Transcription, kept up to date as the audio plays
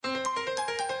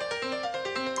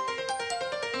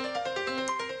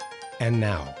And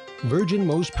now, Virgin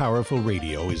Most Powerful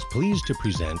Radio is pleased to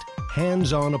present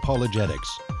Hands-On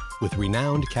Apologetics with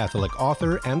renowned Catholic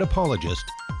author and apologist,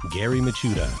 Gary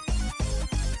Michuta.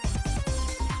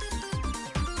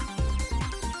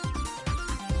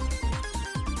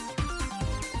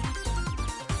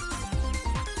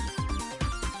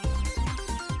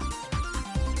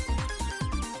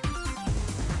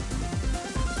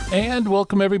 And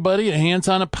welcome, everybody, to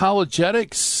Hands-On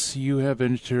Apologetics. You have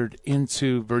entered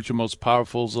into Virgin Most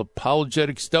Powerful's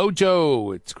Apologetics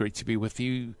Dojo. It's great to be with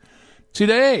you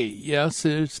today. Yes,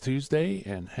 it's Tuesday,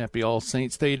 and happy All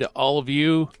Saints Day to all of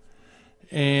you.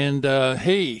 And,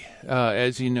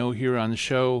 as you know, here on the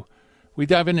show, we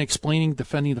dive into explaining,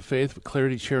 defending the faith with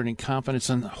clarity, charity, and confidence,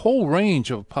 and a whole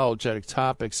range of apologetic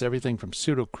topics, everything from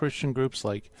pseudo-Christian groups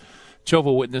like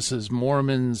Jehovah's Witnesses,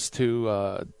 Mormons,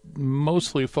 to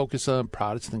mostly focus on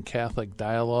Protestant Catholic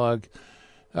dialogue.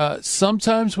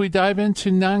 Sometimes we dive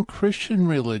into non-Christian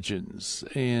religions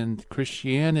and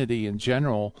Christianity in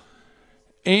general.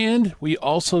 And we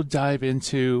also dive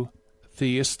into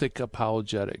theistic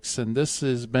apologetics. And this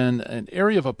has been an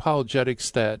area of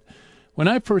apologetics that, when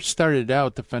I first started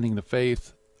out defending the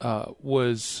faith,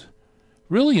 was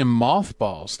really in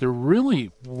mothballs. There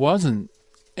really wasn't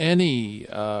any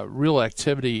real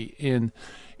activity in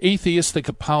atheistic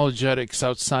apologetics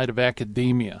outside of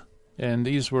academia. And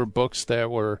these were books that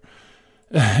were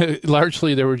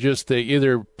largely, they were just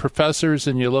either professors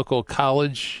in your local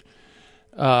college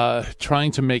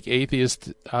trying to make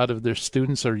atheists out of their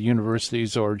students, or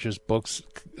universities, or just books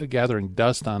gathering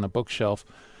dust on a bookshelf.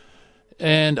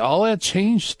 And all that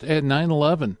changed at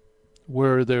 9/11,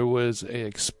 where there was an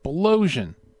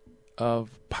explosion of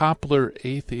popular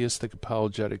atheistic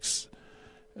apologetics,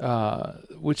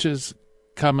 which is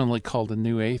commonly called a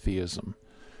new atheism.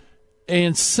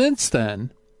 And since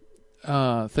then,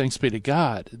 thanks be to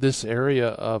God, this area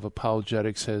of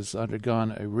apologetics has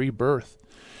undergone a rebirth.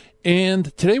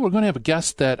 And today we're going to have a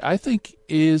guest that I think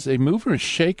is a mover and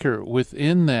shaker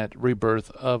within that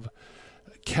rebirth of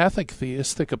Catholic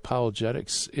theistic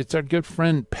apologetics. It's our good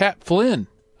friend Pat Flynn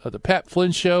of The Pat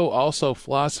Flynn Show, also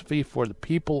Philosophy for the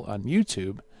People on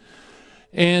YouTube.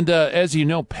 And as you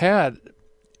know, Pat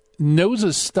knows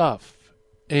his stuff,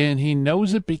 and he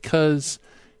knows it because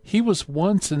he was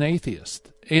once an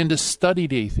atheist, and a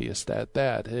studied atheist at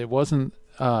that. It wasn't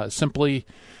simply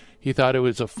he thought it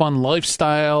was a fun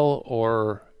lifestyle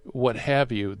or what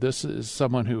have you. This is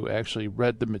someone who actually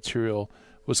read the material,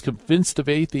 was convinced of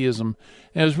atheism,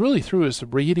 and it was really through his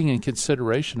reading and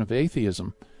consideration of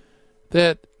atheism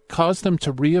that caused him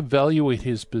to reevaluate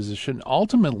his position,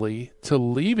 ultimately to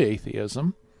leave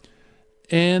atheism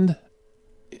and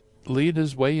lead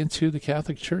his way into the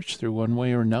Catholic Church through one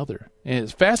way or another. And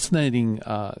it's a fascinating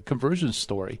conversion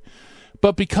story.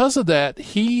 But because of that,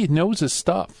 he knows his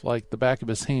stuff like the back of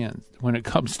his hand when it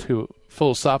comes to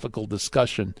philosophical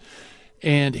discussion.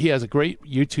 And he has a great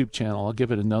YouTube channel. I'll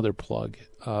give it another plug.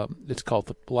 It's called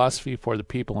The Philosophy for the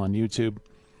People on YouTube,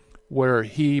 where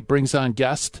he brings on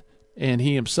guests and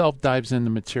he himself dives into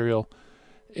material,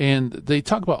 and they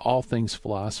talk about all things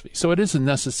philosophy. So it isn't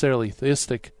necessarily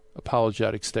theistic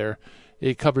apologetics there.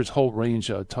 It covers a whole range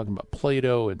of talking about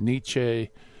Plato and Nietzsche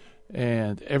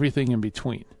and everything in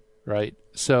between, right?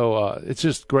 So it's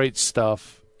just great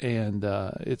stuff, and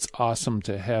it's awesome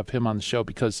to have him on the show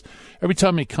because every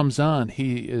time he comes on,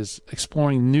 he is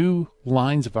exploring new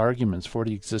lines of arguments for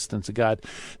the existence of God.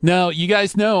 Now, you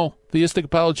guys know theistic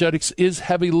apologetics is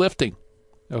heavy lifting.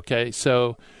 Okay,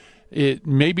 so it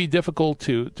may be difficult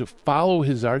to follow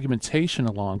his argumentation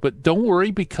along, but don't worry,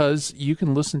 because you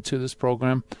can listen to this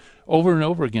program over and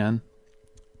over again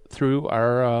through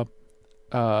our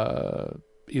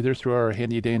either through our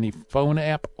handy-dandy phone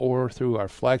app or through our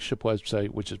flagship website,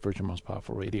 which is Virgin Most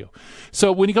Powerful Radio.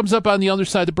 So when he comes up on the other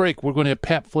side of the break, we're going to have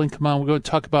Pat Flynn come on. We're going to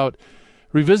talk about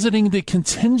revisiting the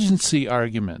contingency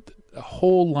argument, a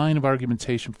whole line of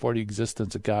argumentation for the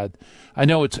existence of God. I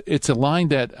know it's a line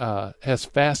that has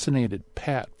fascinated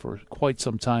Pat for quite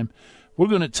some time. We're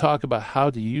going to talk about how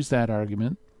to use that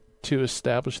argument to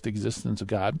establish the existence of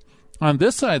God. On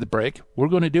this side of the break, we're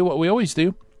going to do what we always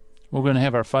do. We're going to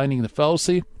have our Finding the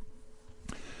Fallacy,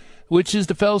 which is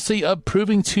the fallacy of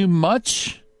proving too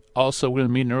much. Also, we're going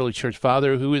to meet an early church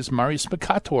father who is Marius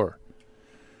Mercator.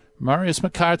 Marius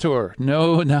Mercator,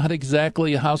 no, not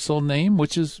exactly a household name,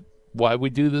 which is why we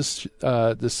do this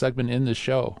segment in the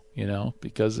show,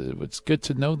 because it's good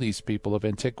to know these people of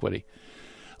antiquity.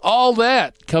 All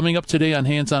that coming up today on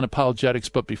Hands-On Apologetics.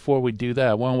 But before we do that,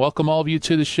 I want to welcome all of you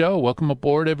to the show. Welcome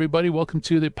aboard, everybody. Welcome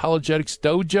to the Apologetics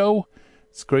Dojo.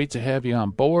 It's great to have you on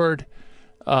board.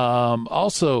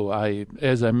 Also,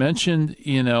 as I mentioned,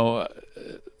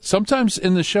 sometimes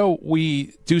in the show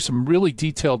we do some really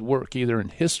detailed work, either in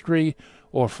history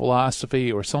or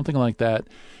philosophy or something like that.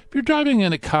 If you're driving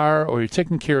in a car or you're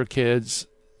taking care of kids,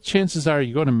 chances are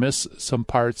you're going to miss some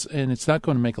parts, and it's not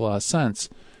going to make a lot of sense.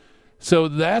 So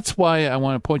that's why I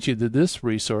want to point you to this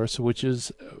resource, which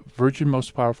is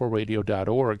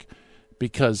virginmostpowerfulradio.org,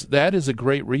 because that is a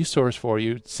great resource for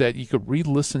you that you could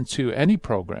re-listen to any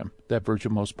program that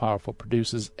Virgin Most Powerful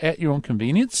produces at your own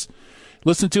convenience.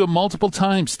 Listen to it multiple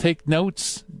times, take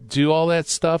notes, do all that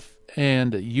stuff,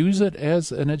 and use it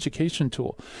as an education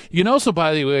tool. You can also,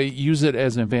 by the way, use it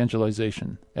as an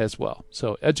evangelization as well.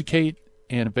 So educate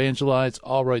and evangelize,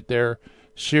 all right there.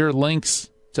 Share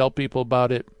links, tell people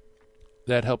about it.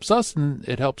 That helps us, and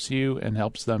it helps you and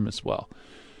helps them as well.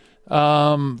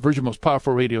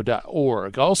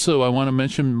 VirginMostPowerfulRadio.org. Also, I want to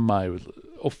mention my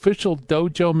official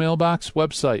Dojo mailbox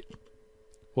website.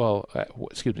 Well,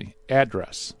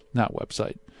 address, not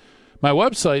website. My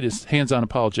website is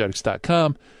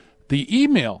handsonapologetics.com. The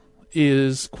email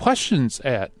is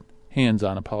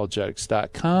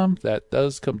questions@handsonapologetics.com. That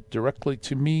does come directly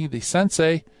to me, the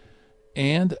sensei.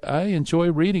 And I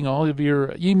enjoy reading all of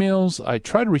your emails. I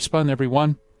try to respond to every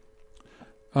one.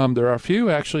 There are a few,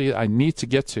 actually, I need to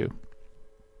get to.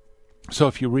 So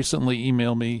if you recently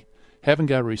emailed me, haven't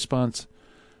got a response,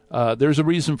 there's a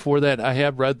reason for that. I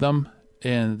have read them,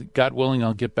 and God willing,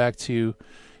 I'll get back to you.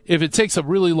 If it takes a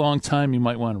really long time, you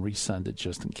might want to resend it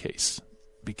just in case.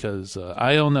 Because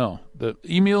I don't know. The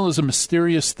email is a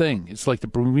mysterious thing. It's like the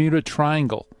Bermuda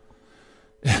Triangle.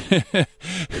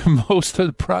 most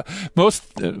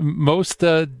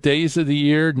days of the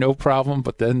year, no problem,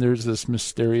 but then there's this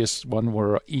mysterious one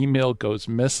where email goes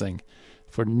missing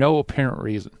for no apparent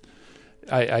reason.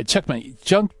 I check my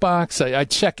junk box, I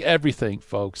check everything,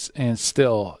 folks, and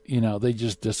still, they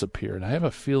just disappear. And I have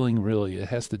a feeling, really, it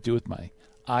has to do with my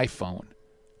iPhone.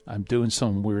 I'm doing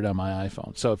something weird on my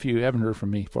iPhone. So if you haven't heard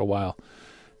from me for a while,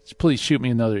 please shoot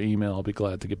me another email. I'll be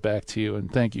glad to get back to you,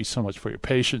 and thank you so much for your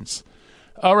patience.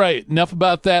 All right, enough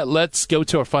about that. Let's go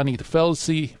to our finding the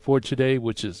fallacy for today,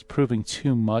 which is proving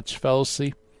too much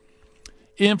fallacy.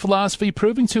 In philosophy,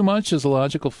 proving too much is a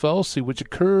logical fallacy which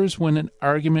occurs when an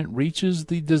argument reaches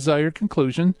the desired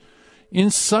conclusion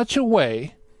in such a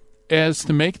way as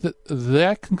to make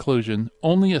that conclusion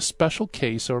only a special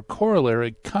case or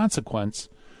corollary consequence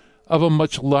of a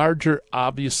much larger,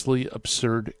 obviously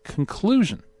absurd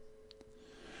conclusion.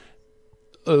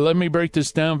 Let me break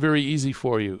this down very easy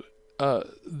for you.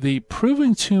 The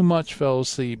proving too much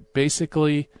fallacy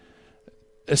basically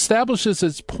establishes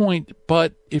its point,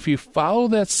 but if you follow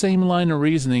that same line of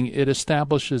reasoning, it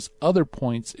establishes other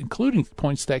points, including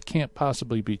points that can't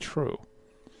possibly be true.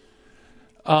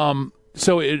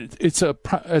 So it's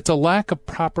a lack of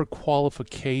proper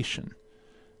qualification.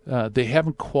 They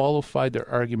haven't qualified their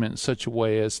argument in such a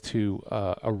way as to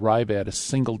arrive at a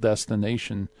single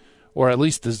destination, or at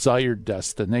least desired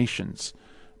destinations,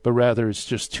 but rather it's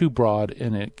just too broad,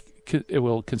 and it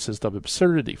will consist of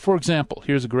absurdity. For example,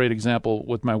 here's a great example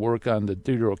with my work on the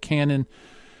Deuterocanon.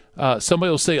 Somebody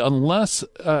will say,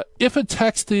 if a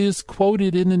text is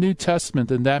quoted in the New Testament,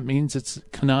 then that means it's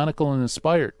canonical and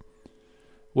inspired,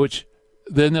 which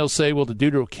then they'll say, well, the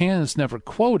Deuterocanon is never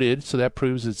quoted, so that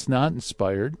proves it's not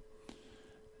inspired.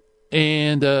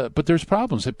 And but there's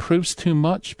problems. It proves too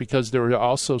much because there are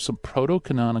also some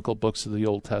proto-canonical books of the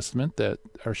Old Testament that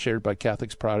are shared by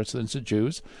Catholics, Protestants, and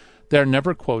Jews that are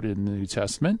never quoted in the New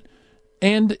Testament.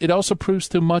 And it also proves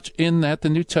too much in that the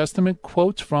New Testament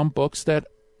quotes from books that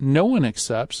no one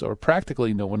accepts, or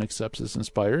practically no one accepts as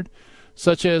inspired,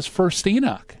 such as First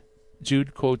Enoch.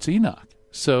 Jude quotes Enoch.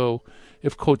 So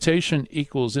if quotation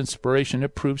equals inspiration,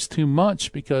 it proves too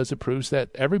much because it proves that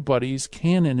everybody's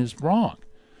canon is wrong.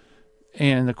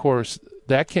 And, of course,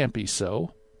 that can't be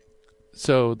so.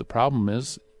 So the problem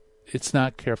is it's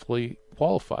not carefully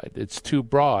qualified. It's too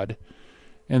broad,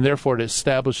 and therefore it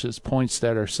establishes points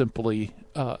that are simply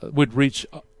would reach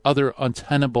other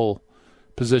untenable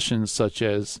positions, such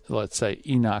as, let's say,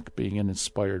 Enoch being an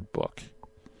inspired book.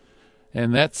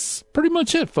 And that's pretty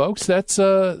much it, folks. That's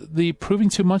the proving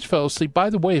too much fallacy. By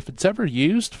the way, if it's ever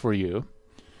used for you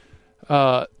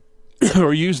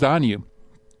or used on you,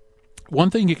 one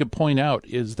thing you can point out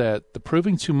is that the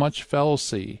proving too much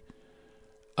fallacy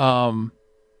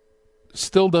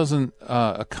still doesn't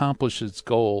accomplish its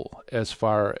goal as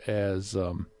far as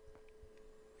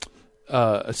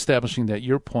establishing that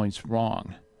your point's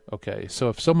wrong. Okay, so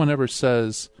if someone ever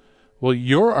says, well,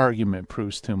 your argument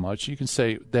proves too much, you can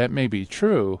say that may be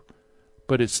true,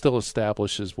 but it still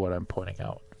establishes what I'm pointing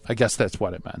out. I guess that's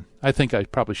what it meant. I think I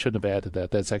probably shouldn't have added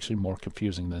that. That's actually more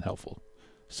confusing than helpful.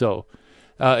 So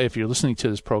if you're listening to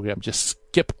this program, just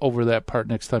skip over that part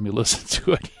next time you listen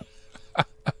to it.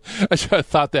 I should have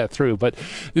thought that through, but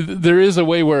there is a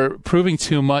way where proving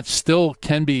too much still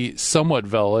can be somewhat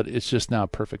valid. It's just not a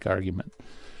perfect argument.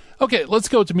 Okay, let's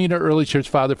go to meet our early church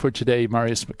father for today,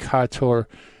 Marius Mercator.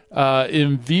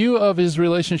 In view of his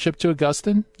relationship to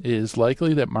Augustine, it is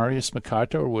likely that Marius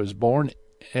Mercator was born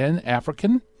an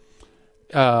African,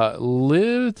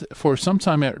 lived for some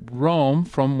time at Rome,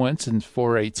 from whence in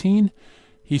 418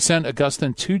 he sent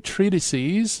Augustine 2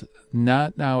 treatises,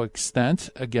 not now extant,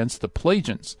 against the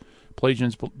Pelagians.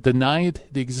 Pelagians denied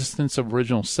the existence of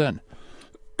original sin.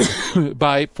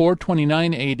 By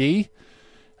 429 A.D.,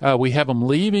 we have him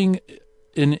living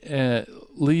in a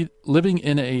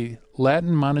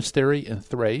Latin monastery in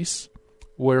Thrace,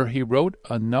 where he wrote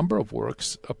a number of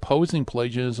works opposing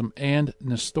Pelagianism and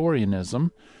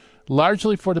Nestorianism,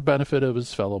 largely for the benefit of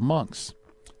his fellow monks.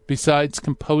 Besides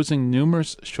composing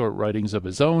numerous short writings of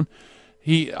his own,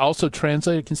 he also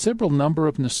translated a considerable number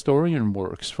of Nestorian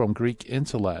works from Greek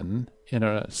into Latin in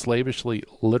a slavishly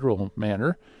literal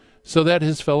manner, so that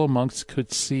his fellow monks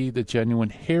could see the genuine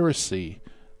heresy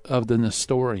of the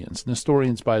Nestorians.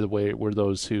 Nestorians, by the way, were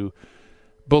those who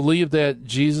believed that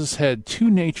Jesus had 2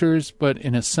 natures, but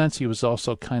in a sense he was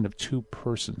also kind of 2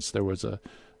 persons. There was a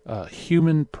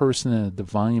human person and a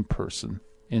divine person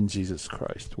in Jesus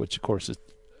Christ, which of course is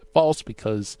false,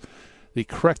 because the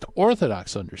correct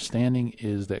Orthodox understanding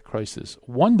is that Christ is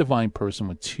one divine person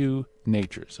with 2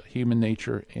 natures, a human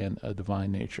nature and a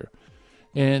divine nature.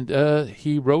 And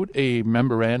he wrote a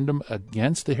memorandum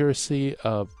against the heresy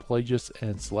of Pelagius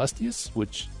and Celestius,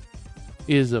 which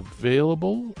is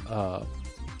available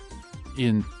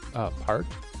in part,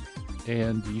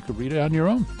 and you can read it on your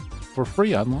own for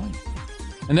free online.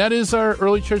 And that is our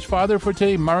early church father for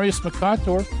today, Marius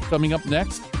Mercator. Coming up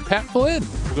next, Pat Flynn.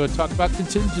 We're going to talk about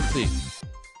contingency.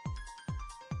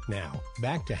 Now,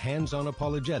 back to Hands-On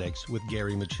Apologetics with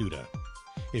Gary Michuta.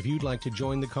 If you'd like to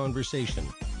join the conversation,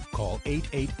 call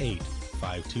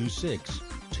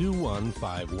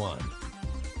 888-526-2151.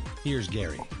 Here's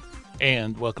Gary.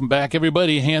 And welcome back,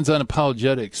 everybody. Hands-On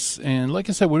Apologetics. And like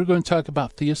I said, we're going to talk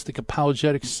about theistic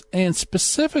apologetics and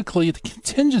specifically the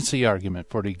contingency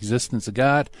argument for the existence of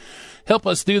God. Help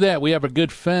us do that. We have our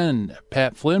good friend,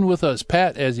 Pat Flynn, with us.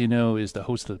 Pat, as you know, is the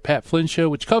host of the Pat Flynn Show,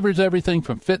 which covers everything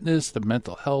from fitness to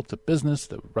mental health to business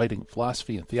to writing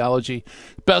philosophy and theology.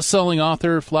 Best-selling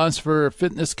author, philosopher,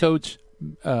 fitness coach,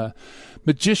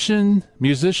 magician,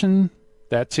 musician,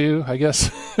 that too, I guess.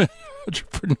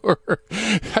 Entrepreneur.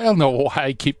 I don't know why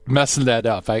I keep messing that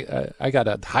up. I got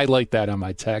to highlight that on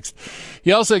my text.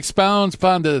 He also expounds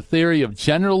upon the theory of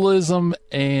generalism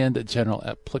and the general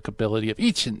applicability of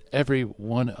each and every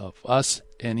one of us.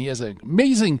 And he has an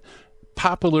amazing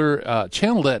popular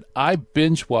channel that I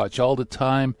binge watch all the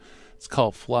time. It's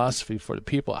called Philosophy for the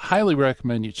People. I highly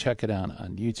recommend you check it out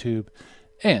on YouTube.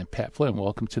 And Pat Flynn,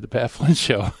 welcome to the Pat Flynn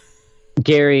Show.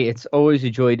 Gary, it's always a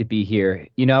joy to be here.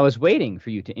 You know, I was waiting for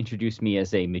you to introduce me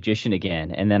as a magician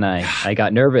again, and then I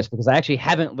got nervous because I actually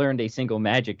haven't learned a single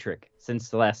magic trick since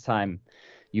the last time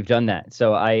you've done that.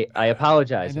 So I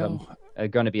apologize. I'm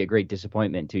going to be a great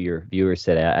disappointment to your viewers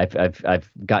today. I've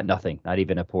got nothing, not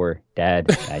even a poor dad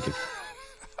magic.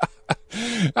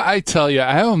 I tell you,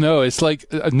 I don't know. It's like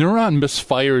a neuron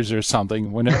misfires or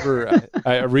something. Whenever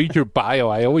I read your bio,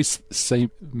 I always say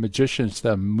magician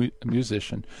instead of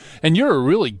musician. And you're a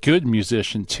really good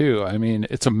musician, too. I mean,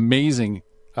 it's amazing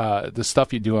the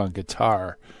stuff you do on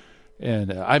guitar.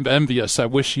 And I'm envious. I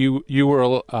wish you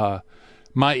were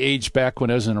my age back when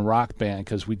I was in a rock band,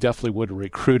 because we definitely would have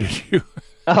recruited you.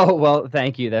 Oh, well,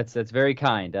 thank you. That's very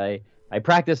kind. I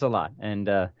practice a lot. And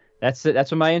that's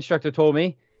what my instructor told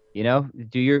me. You know,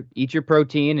 eat your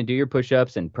protein and do your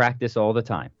push-ups and practice all the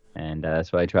time. And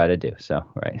that's what I try to do. So,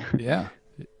 right.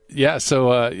 Yeah.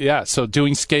 So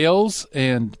doing scales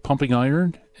and pumping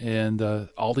iron and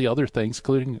all the other things,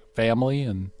 including family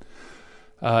and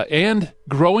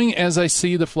growing, as I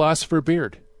see, the philosopher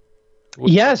beard.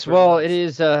 Yes. Well, it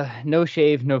is No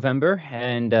Shave November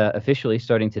and officially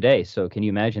starting today. So can you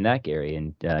imagine that, Gary?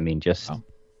 And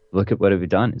look at what we've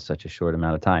done in such a short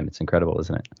amount of time. It's incredible,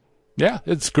 isn't it? Yeah,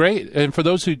 it's great. And for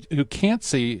those who can't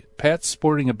see, Pat's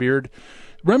sporting a beard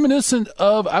reminiscent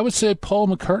of, I would say, Paul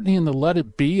McCartney in the Let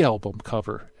It Be album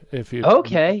cover. If you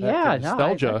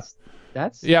nostalgia,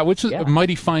 which is a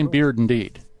mighty fine beard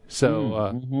indeed.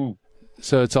 So,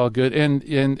 so it's all good.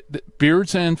 And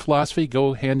beards and philosophy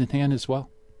go hand in hand as well.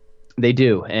 They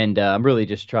do, and I'm really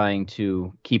just trying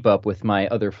to keep up with my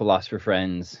other philosopher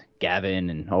friends, Gavin,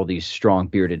 and all these strong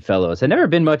bearded fellows. I've never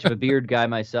been much of a beard guy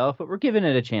myself, but we're giving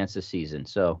it a chance this season,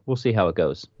 so we'll see how it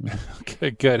goes.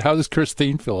 Okay, good. How does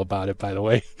Christine feel about it, by the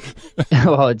way?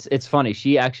 Well, it's funny.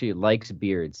 She actually likes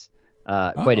beards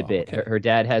quite a bit. Okay. Her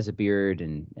dad has a beard,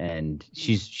 and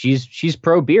she's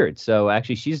pro beard. So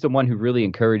actually, she's the one who really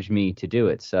encouraged me to do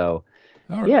it. So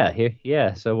All yeah, right.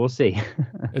 yeah. So we'll see.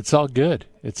 It's all good.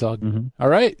 It's all good. Mm-hmm. All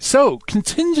right. So,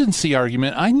 contingency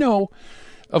argument. I know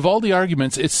of all the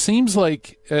arguments, it seems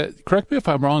like, correct me if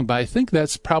I'm wrong, but I think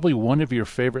that's probably one of your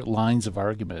favorite lines of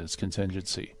argument is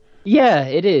contingency. Yeah,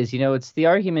 it is. It's the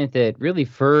argument that really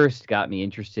first got me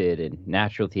interested in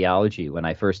natural theology when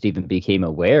I first even became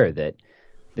aware that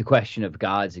the question of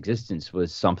God's existence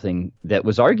was something that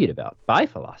was argued about by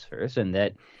philosophers, and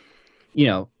that,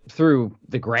 through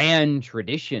the grand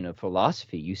tradition of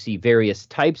philosophy, you see various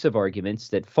types of arguments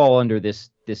that fall under this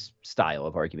style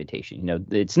of argumentation.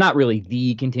 It's not really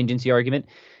the contingency argument.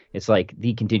 It's like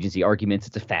the contingency arguments.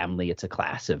 It's a family. It's a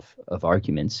class of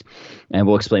arguments. And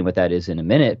we'll explain what that is in a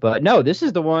minute. But no, this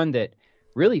is the one that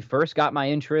really first got my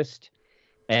interest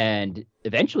and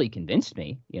eventually convinced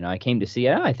me. I came to see,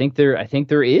 I think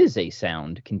there is a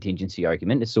sound contingency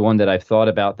argument. It's the one that I've thought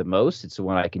about the most. It's the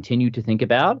one I continue to think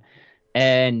about.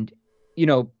 And,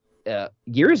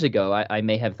 years ago, I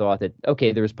may have thought that,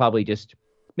 okay, there was probably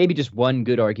maybe just one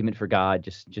good argument for God,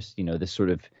 just this sort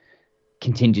of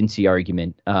contingency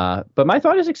argument. But my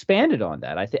thought has expanded on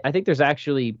that. I think there's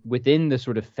actually, within the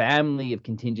sort of family of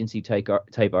contingency type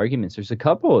arguments, there's a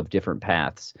couple of different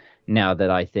paths now that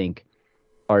I think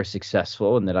are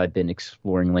successful and that I've been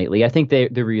exploring lately. I think they're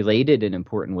related in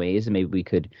important ways, and maybe we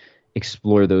could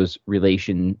explore those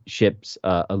relationships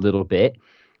a little bit.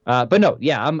 But no,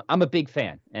 yeah, I'm a big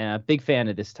fan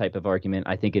of this type of argument.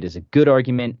 I think it is a good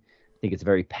argument. I think it's a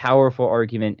very powerful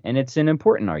argument, and it's an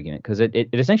important argument because it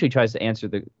essentially tries to answer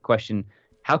the question,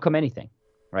 how come anything,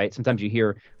 right? Sometimes you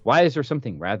hear, why is there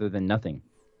something rather than nothing?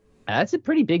 That's a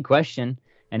pretty big question,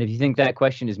 and if you think that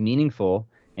question is meaningful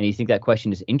and you think that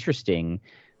question is interesting,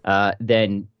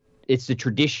 then it's the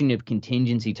tradition of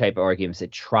contingency type arguments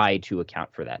that try to account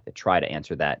for that try to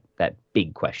answer that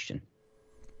big question.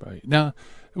 Right. Now,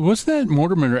 was that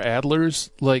Mortimer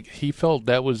Adler's, he felt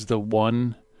that was the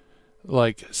one,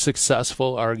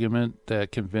 successful argument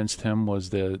that convinced him was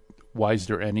the why is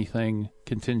there anything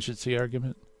contingency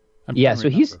argument? Yeah, so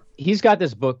he's got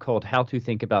this book called How to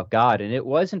Think About God, and it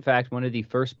was, in fact, one of the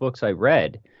first books I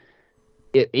read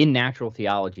in natural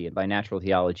theology. And by natural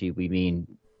theology, we mean,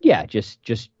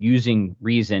 just using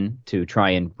reason to try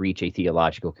and reach a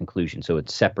theological conclusion. So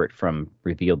it's separate from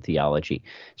revealed theology.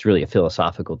 It's really a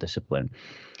philosophical discipline.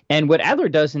 And what Adler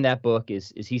does in that book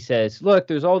is he says, look,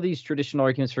 there's all these traditional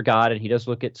arguments for God, and he does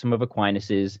look at some of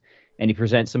Aquinas's, and he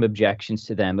presents some objections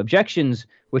to them. Objections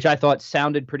which I thought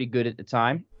sounded pretty good at the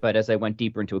time, but as I went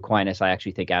deeper into Aquinas, I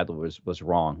actually think Adler was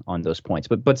wrong on those points.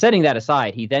 But setting that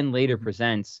aside, he then later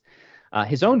presents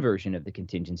his own version of the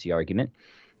contingency argument.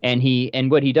 And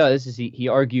what he does is he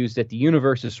argues that the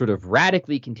universe is sort of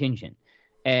radically contingent.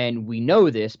 And we know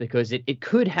this because it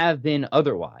could have been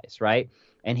otherwise, right?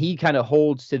 And he kind of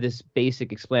holds to this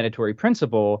basic explanatory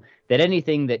principle that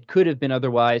anything that could have been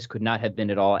otherwise could not have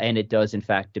been at all. And it does, in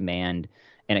fact, demand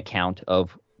an account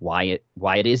of why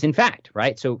it is, in fact,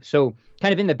 right? So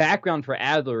kind of in the background for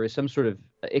Adler is some sort of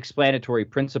explanatory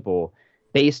principle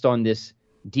based on this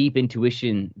deep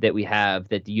intuition that we have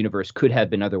that the universe could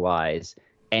have been otherwise.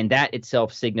 And that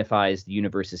itself signifies the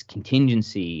universe's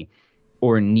contingency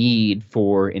or need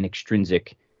for an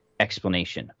extrinsic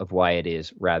explanation of why it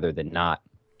is rather than not.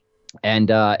 And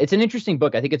it's an interesting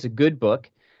book. I think it's a good book.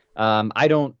 I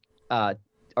don't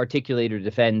articulate or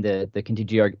defend the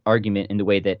contingency argument in the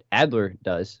way that Adler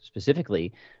does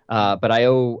specifically, but I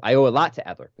owe a lot to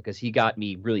Adler because he got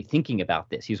me really thinking about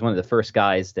this. He was one of the first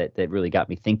guys that really got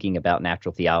me thinking about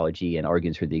natural theology and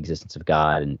arguments for the existence of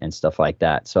God and stuff like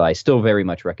that. So I still very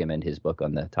much recommend his book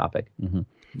on the topic. Mm-hmm.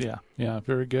 Yeah,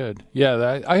 very good.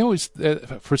 Yeah, I always,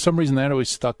 for some reason, that always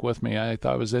stuck with me. I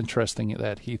thought it was interesting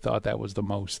that he thought that was the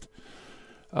most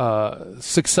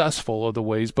successful of the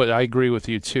ways, but I agree with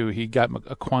you too. He got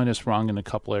Aquinas wrong in a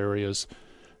couple areas.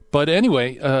 But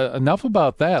anyway, enough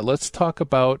about that. Let's talk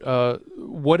about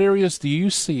what areas do you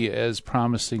see as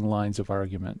promising lines of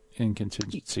argument in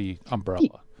contingency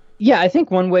umbrella? Yeah, I think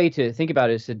one way to think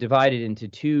about it is to divide it into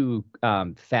two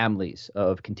families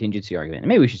of contingency argument. And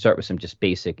maybe we should start with some just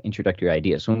basic introductory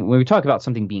ideas. When we talk about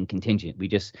something being contingent, we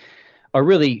just are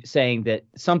really saying that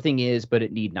something is, but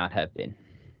it need not have been,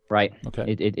 right?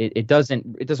 Okay. It doesn't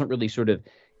really sort of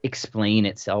explain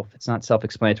itself. It's not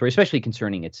self-explanatory, especially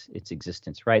concerning its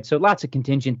existence, right? So lots of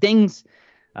contingent things.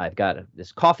 I've got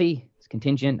this coffee. It's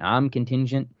contingent. I'm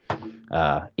contingent.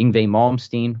 Yngwie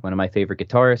Malmsteen, one of my favorite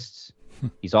guitarists.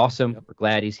 He's awesome. We're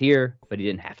glad he's here, but he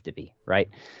didn't have to be, right?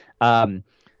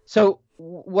 So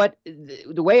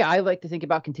the way I like to think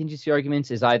about contingency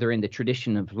arguments is either in the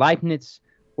tradition of Leibniz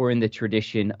or in the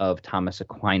tradition of Thomas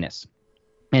Aquinas.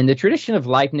 And the tradition of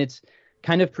Leibniz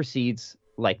kind of proceeds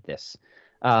like this.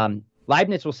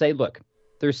 Leibniz will say, look,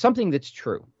 there's something that's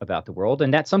true about the world,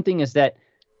 and that something is that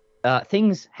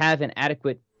things have an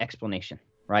adequate explanation,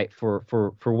 right,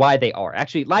 for why they are.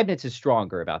 Actually, Leibniz is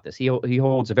stronger about this. He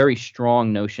holds a very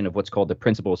strong notion of what's called the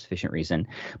principle of sufficient reason.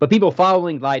 But people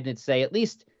following Leibniz say at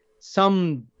least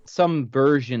some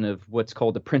version of what's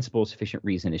called the principle of sufficient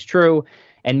reason is true,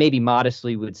 and maybe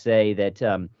modestly would say that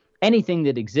anything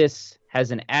that exists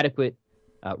has an adequate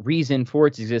reason for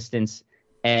its existence,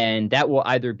 and that will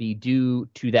either be due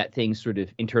to that thing's sort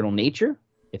of internal nature,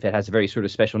 if it has a very sort of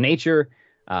special nature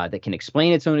that can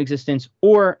explain its own existence,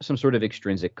 or some sort of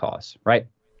extrinsic cause, right?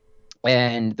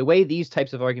 And the way these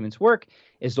types of arguments work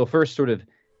is they'll first sort of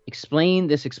explain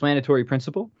this explanatory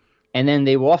principle, and then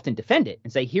they will often defend it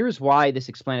and say, here's why this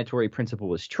explanatory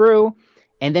principle is true,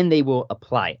 and then they will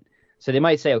apply it. So they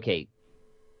might say, okay,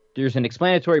 there's an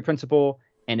explanatory principle,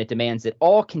 and it demands that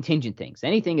all contingent things,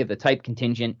 anything of the type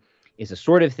contingent, is a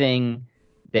sort of thing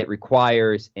that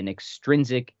requires an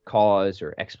extrinsic cause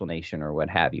or explanation or what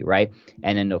have you, right?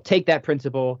 And then they'll take that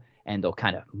principle and they'll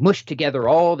kind of mush together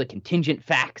all the contingent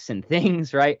facts and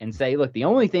things, right? And say, look, the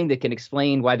only thing that can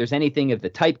explain why there's anything of the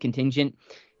type contingent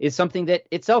is something that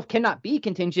itself cannot be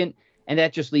contingent, and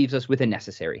that just leaves us with a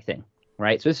necessary thing,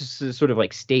 right? So this is sort of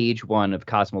like stage one of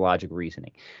cosmological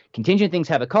reasoning. Contingent things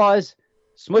have a cause,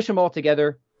 smush them all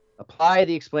together, apply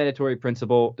the explanatory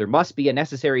principle. There must be a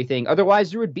necessary thing.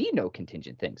 Otherwise, there would be no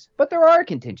contingent things. But there are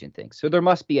contingent things, so there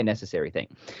must be a necessary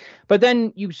thing. But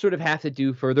then you sort of have to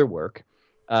do further work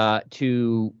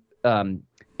to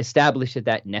establish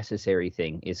that necessary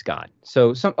thing is God.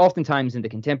 So oftentimes in the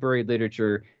contemporary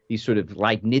literature, these sort of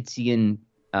Leibnizian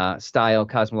style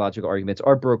cosmological arguments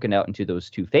are broken out into those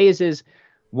two phases.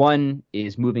 One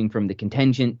is moving from the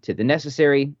contingent to the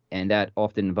necessary, and that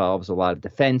often involves a lot of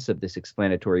defense of this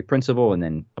explanatory principle and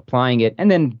then applying it,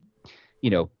 and then,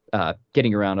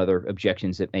 getting around other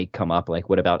objections that may come up, like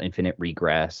what about infinite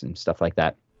regress and stuff like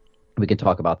that. We can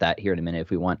talk about that here in a minute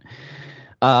if we want.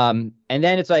 And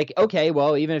then it's like, okay,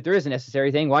 well, even if there is a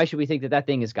necessary thing, why should we think that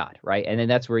thing is God, right? And then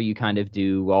that's where you kind of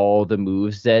do all the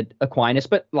moves that Aquinas,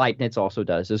 but Leibniz also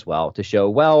does as well, to show,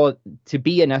 well, to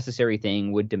be a necessary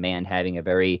thing would demand having a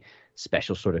very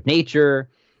special sort of nature.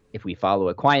 If we follow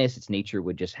Aquinas, its nature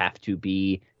would just have to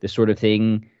be the sort of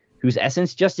thing whose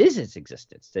essence just is its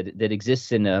existence, that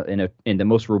exists in the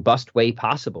most robust way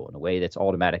possible, in a way that's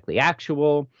automatically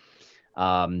actual.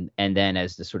 And then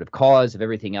as the sort of cause of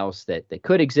everything else that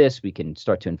could exist, we can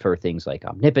start to infer things like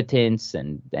omnipotence,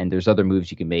 and there's other moves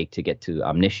you can make to get to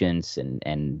omniscience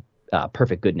and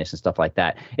perfect goodness and stuff like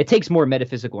that. It takes more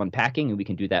metaphysical unpacking, and we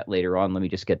can do that later on. Let me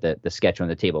just get the sketch on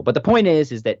the table. But the point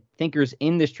is that thinkers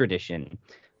in this tradition,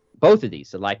 both of these,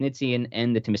 the Leibnizian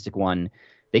and the Thomistic one,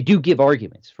 they do give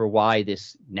arguments for why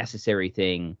this necessary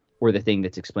thing, or the thing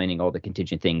that's explaining all the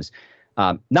contingent things,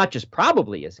 not just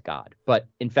probably is God, but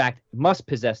in fact must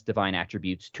possess divine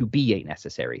attributes to be a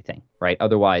necessary thing, right?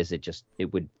 Otherwise,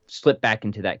 it would slip back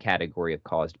into that category of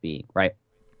caused being, right?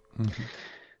 Mm-hmm.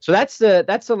 So that's the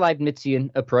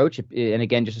Leibnizian approach. And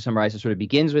again, just to summarize, it sort of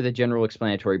begins with a general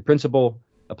explanatory principle,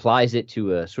 applies it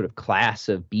to a sort of class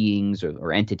of beings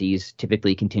or entities,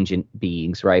 typically contingent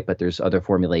beings, right? But there's other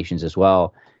formulations as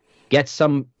well. Gets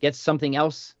something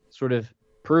else sort of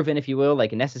proven, if you will,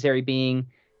 like a necessary being,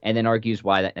 and then argues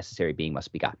why that necessary being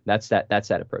must be God. That's that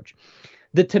approach.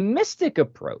 The Thomistic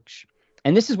approach,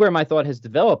 and this is where my thought has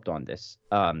developed on this,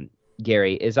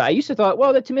 Gary, is I used to thought,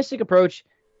 well, the Thomistic approach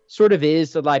sort of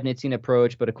is the Leibnizian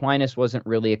approach, but Aquinas wasn't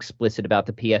really explicit about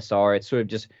the PSR. It's sort of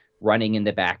just running in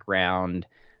the background.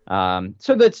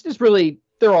 So that's just really,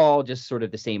 they're all just sort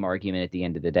of the same argument at the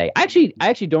end of the day. I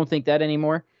actually don't think that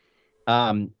anymore.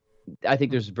 I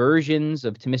think there's versions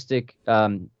of Thomistic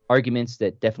arguments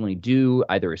that definitely do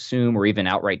either assume or even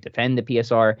outright defend the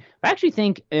PSR. I actually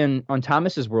think on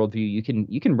Thomas's worldview,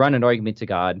 you can run an argument to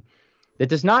God that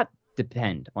does not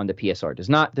depend on the PSR,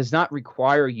 does not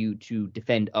require you to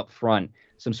defend up front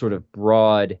some sort of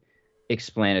broad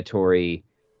explanatory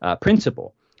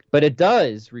principle, but it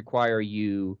does require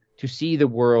you to see the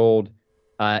world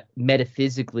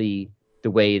metaphysically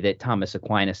the way that Thomas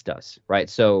Aquinas does, right?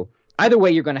 So either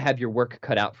way, you're going to have your work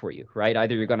cut out for you, right?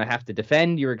 Either you're going to have to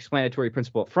defend your explanatory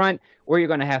principle up front, or you're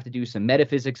going to have to do some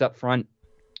metaphysics up front,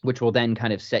 which will then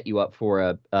kind of set you up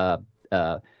for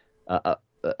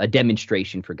a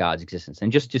demonstration for God's existence.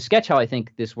 And just to sketch how I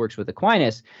think this works with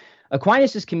Aquinas,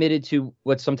 Aquinas is committed to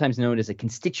what's sometimes known as a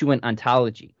constituent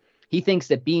ontology. He thinks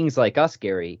that beings like us,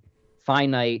 Gary,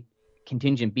 finite,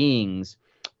 contingent beings,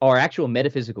 are actual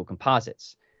metaphysical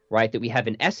composites, right? That we have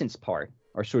an essence part,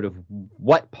 or sort of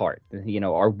what part,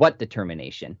 our what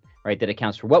determination, right? That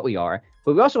accounts for what we are.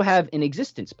 But we also have an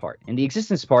existence part. And the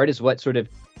existence part is what sort of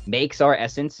makes our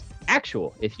essence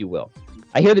actual, if you will.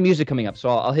 I hear the music coming up, so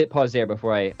I'll hit pause there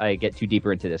before I get too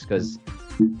deeper into this, because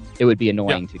it would be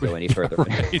annoying to go any further.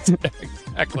 Right,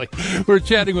 exactly. We're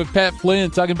chatting with Pat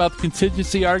Flynn, talking about the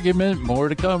contingency argument. More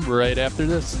to come right after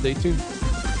this. Stay tuned.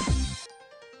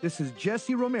 This is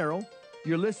Jesse Romero.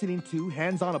 You're listening to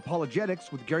Hands-On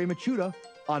Apologetics with Gary Michuta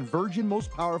on Virgin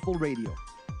Most Powerful Radio.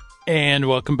 And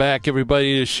welcome back,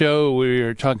 everybody, to the show.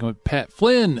 We're talking with Pat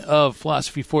Flynn of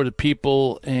Philosophy for the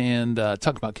People and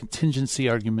talking about contingency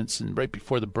arguments. And right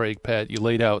before the break, Pat, you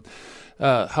laid out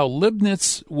how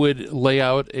Leibniz would lay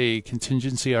out a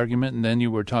contingency argument, and then you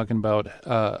were talking about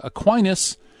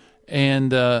Aquinas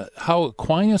and how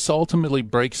Aquinas ultimately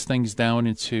breaks things down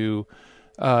into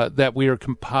that we are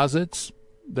composites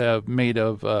that are made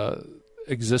of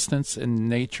existence and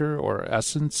nature, or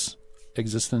essence.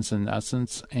 Existence and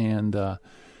essence, and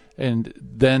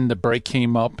then the break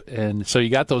came up, and so you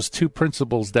got those two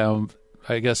principles down.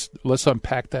 I guess let's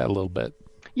unpack that a little bit.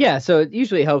 Yeah, so it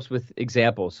usually helps with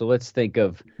examples. So let's think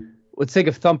of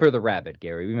Thumper the Rabbit,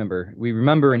 Gary. We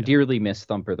remember and dearly miss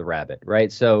Thumper the Rabbit,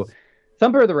 right? So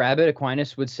Thumper the Rabbit,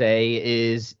 Aquinas would say,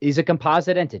 is a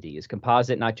composite entity. Is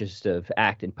composite not just of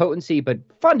act and potency, but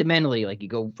fundamentally, like, you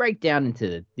go right down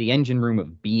into the engine room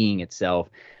of being itself.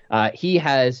 He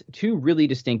has two really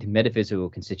distinct metaphysical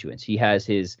constituents. He has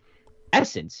his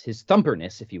essence, his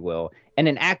thumperness, if you will, and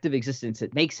an active existence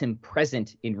that makes him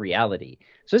present in reality.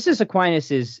 So this is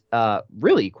Aquinas's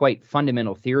really quite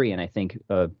fundamental theory, and I think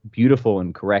a beautiful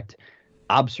and correct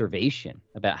observation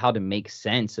about how to make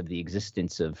sense of the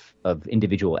existence of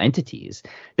individual entities,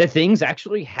 that things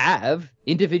actually have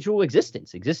individual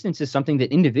existence. Existence is something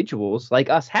that individuals like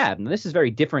us have. And this is very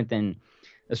different than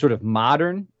a sort of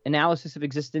modern analysis of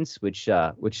existence, which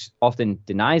often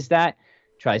denies that,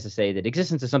 tries to say that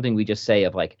existence is something we just say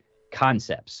of like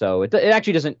concepts. So it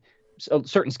actually doesn't,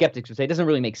 certain skeptics would say, it doesn't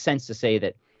really make sense to say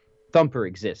that Thumper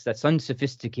exists. That's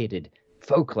unsophisticated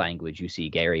folk language, you see,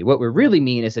 Gary. What we really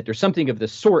mean is that there's something of the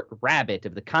sort rabbit,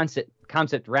 of the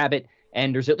concept rabbit,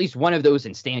 and there's at least one of those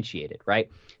instantiated, right?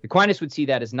 Aquinas would see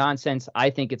that as nonsense. I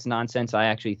think it's nonsense. I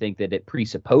actually think that it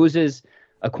presupposes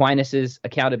Aquinas's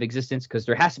account of existence, because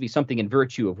there has to be something in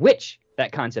virtue of which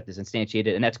that concept is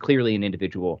instantiated, and that's clearly an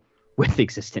individual with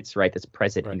existence, right? That's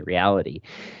present in reality.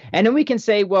 And then we can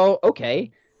say, well, okay,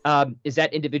 is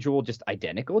that individual just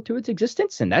identical to its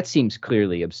existence? And that seems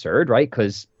clearly absurd, right?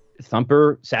 Because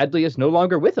Thumper, sadly, is no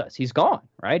longer with us. He's gone,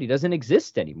 right? He doesn't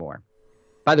exist anymore.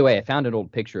 By the way, I found an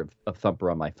old picture of Thumper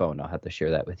on my phone. I'll have to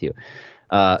share that with you.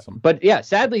 But yeah,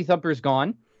 sadly, Thumper's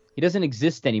gone. He doesn't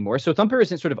exist anymore. So Thumper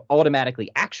isn't sort of automatically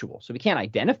actual. So we can't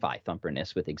identify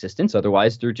Thumperness with existence.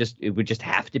 Otherwise, it would just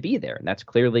have to be there. And that's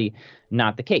clearly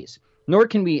not the case. Nor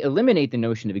can we eliminate the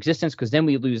notion of existence, because then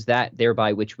we lose that,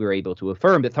 thereby which we're able to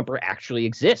affirm that Thumper actually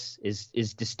exists,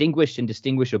 is distinguished and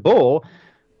distinguishable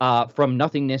from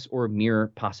nothingness or mere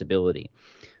possibility.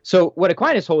 So what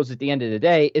Aquinas holds at the end of the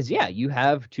day is, yeah, you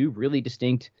have two really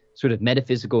distinct sort of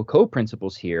metaphysical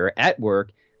co-principles here at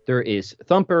work. There is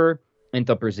Thumper and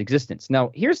Thumper's existence.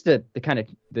 Now, here's the kind of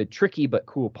the tricky but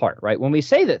cool part, right? When we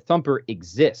say that Thumper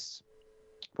exists,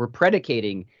 we're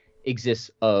predicating exists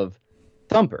of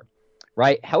Thumper,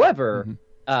 right? However,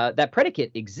 that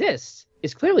predicate exists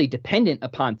is clearly dependent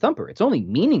upon Thumper. It's only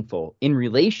meaningful in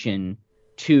relation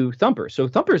to Thumper. So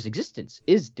Thumper's existence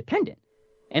is dependent,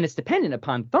 and it's dependent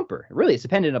upon Thumper. Really, it's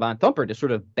dependent upon Thumper to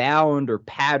sort of bound or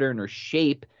pattern or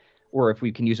shape, or if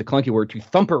we can use a clunky word, to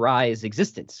thumperize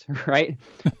existence, right?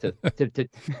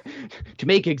 to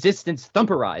make existence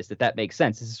thumperized, if that makes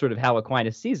sense. This is sort of how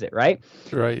Aquinas sees it, right?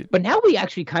 Right. But now we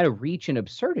actually kind of reach an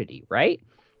absurdity, right?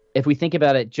 If we think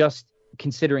about it just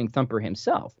considering Thumper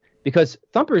himself, because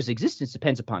Thumper's existence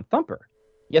depends upon Thumper.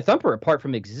 Yet Thumper, apart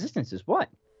from existence, is what?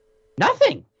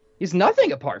 Nothing. He's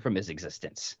nothing apart from his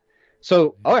existence.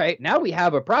 So, all right, now we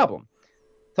have a problem.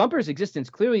 Thumper's existence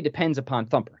clearly depends upon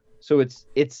Thumper. So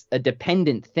it's a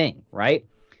dependent thing, right?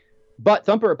 But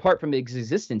Thumper, apart from its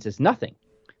existence, is nothing.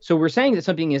 So we're saying that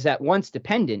something is at once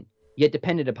dependent, yet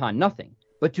dependent upon nothing.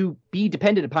 But to be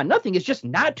dependent upon nothing is just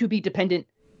not to be dependent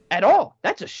at all.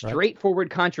 That's a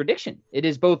straightforward contradiction. It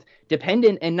is both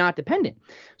dependent and not dependent.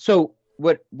 So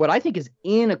what I think is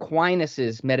in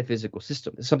Aquinas's metaphysical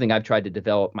system is something I've tried to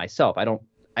develop myself. I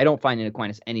don't find in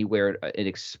Aquinas anywhere an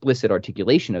explicit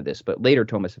articulation of this, but later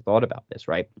Thomas have thought about this,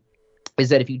 right? Is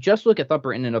that if you just look at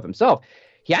Thumper in and of himself,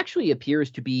 he actually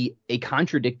appears to be a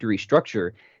contradictory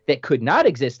structure that could not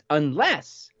exist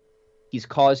unless he's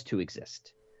caused to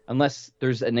exist, unless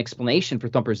there's an explanation for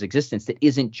Thumper's existence that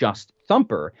isn't just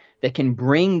Thumper, that can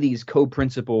bring these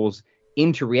co-principles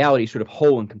into reality sort of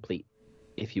whole and complete,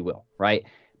 if you will, right?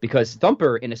 Because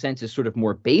Thumper, in a sense, is sort of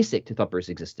more basic to Thumper's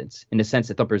existence, in the sense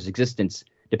that Thumper's existence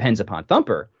depends upon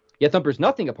Thumper, yet Thumper's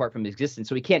nothing apart from his existence,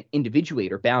 so he can't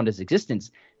individuate or bound his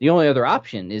existence. The only other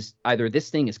option is either this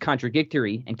thing is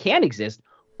contradictory and can exist,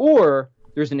 or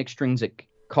there's an extrinsic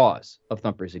cause of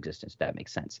Thumper's existence, if that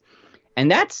makes sense. And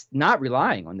that's not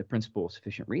relying on the principle of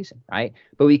sufficient reason, right?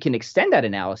 But we can extend that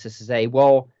analysis to say,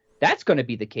 well, that's going to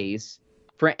be the case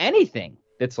for anything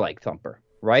that's like Thumper,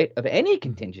 right? Of any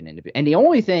contingent individual. And the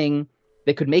only thing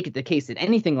that could make it the case that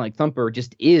anything like Thumper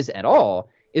just is at all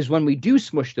is when we do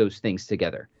smush those things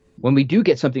together. When we do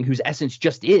get something whose essence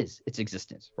just is its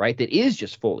existence, right? That is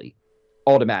just fully,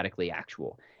 automatically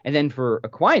actual. And then for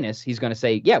Aquinas, he's going to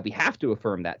say, yeah, we have to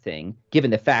affirm that thing,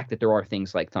 given the fact that there are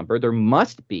things like Thumper. There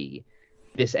must be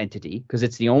this entity, because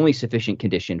it's the only sufficient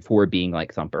condition for being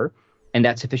like Thumper. And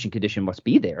that sufficient condition must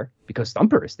be there because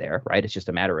Thumper is there, right? It's just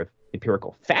a matter of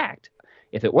empirical fact.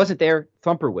 If it wasn't there,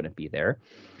 Thumper wouldn't be there.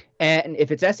 And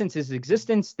if its essence is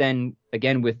existence, then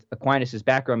again, with Aquinas'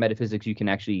 background metaphysics, you can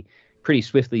actually pretty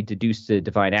swiftly deduce the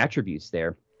divine attributes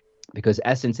there, because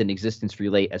essence and existence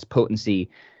relate as potency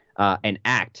and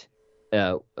act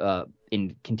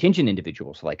in contingent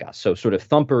individuals like us. So sort of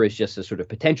Thumper is just a sort of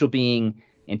potential being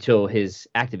until his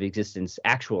active existence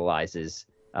actualizes.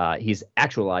 He's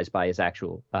actualized by his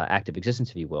actual active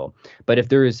existence, if you will. But if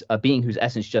there is a being whose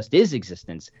essence just is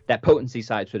existence, that potency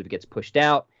side sort of gets pushed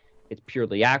out. It's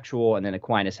purely actual. And then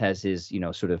Aquinas has his,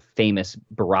 sort of famous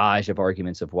barrage of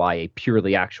arguments of why a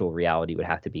purely actual reality would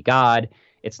have to be God.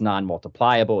 It's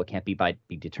non-multipliable. It can't be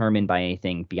determined by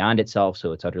anything beyond itself.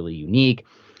 So it's utterly unique.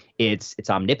 It's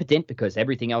omnipotent because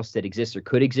everything else that exists or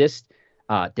could exist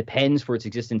depends for its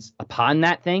existence upon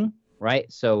that thing, right?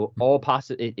 So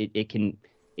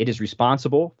it is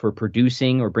responsible for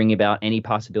producing or bringing about any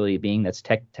possibility of being. That's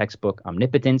textbook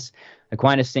omnipotence.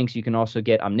 Aquinas thinks you can also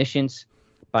get omniscience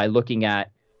by looking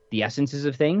at the essences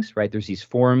of things, right? There's these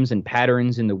forms and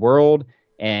patterns in the world,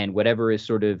 and whatever is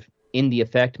sort of in the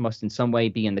effect must in some way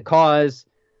be in the cause,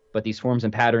 but these forms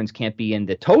and patterns can't be in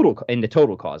the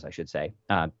total cause, I should say.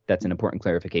 That's an important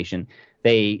clarification.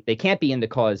 They can't be in the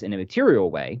cause in a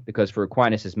material way, because for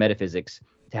Aquinas' metaphysics,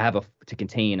 to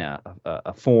contain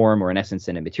a form or an essence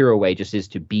in a material way just is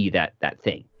to be that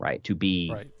thing, right? To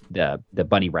be the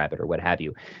bunny rabbit or what have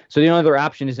you. So the only other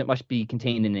option is it must be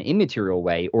contained in an immaterial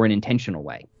way or an intentional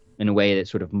way, in a way that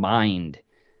sort of mind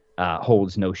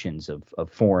holds notions of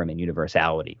form and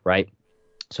universality, right?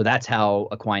 So that's how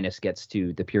Aquinas gets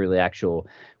to the purely actual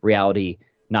reality,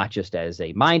 not just as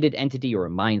a minded entity or a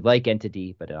mind-like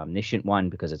entity, but an omniscient one,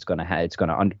 because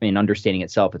in understanding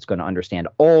itself, it's going to understand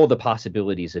all the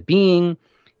possibilities of being,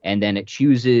 and then it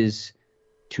chooses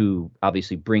to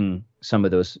obviously bring some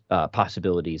of those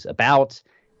possibilities about,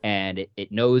 and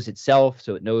it knows itself,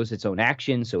 so it knows its own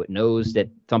action, so it knows that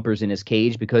Thumper's in his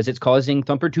cage because it's causing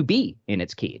Thumper to be in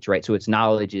its cage, right? So its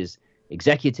knowledge is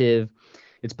executive.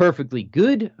 It's perfectly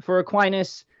good for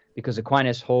Aquinas, because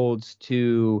Aquinas holds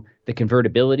to the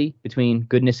convertibility between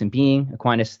goodness and being.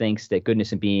 Aquinas thinks that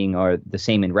goodness and being are the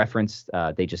same in reference.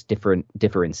 They just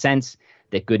differ in sense,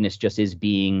 that goodness just is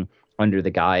being under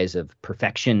the guise of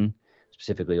perfection,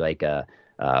 specifically like a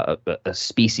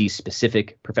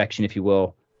species-specific perfection, if you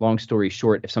will. Long story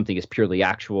short, if something is purely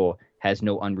actual, has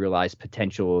no unrealized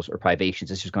potentials or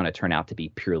privations, it's just going to turn out to be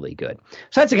purely good.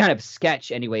 So that's a kind of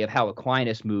sketch, anyway, of how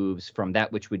Aquinas moves from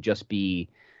that which would just be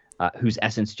whose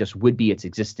essence just would be its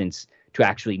existence, to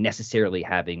actually necessarily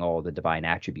having all the divine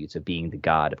attributes of being the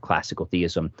God of classical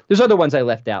theism. There's other ones I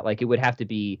left out, like it would have to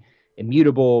be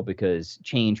immutable because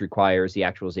change requires the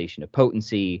actualization of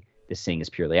potency. This thing is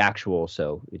purely actual,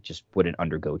 so it just wouldn't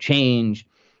undergo change.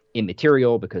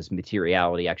 Immaterial, because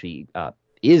materiality actually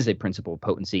is a principle of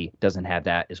potency, doesn't have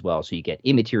that as well. So you get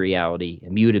immateriality,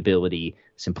 immutability,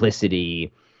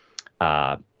 simplicity,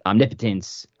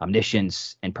 omnipotence,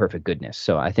 omniscience, and perfect goodness.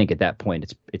 So I think at that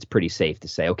point it's pretty safe to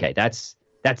say, okay, that's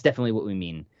definitely what we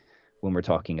mean when we're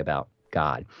talking about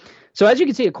God. So as you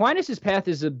can see, Aquinas' path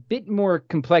is a bit more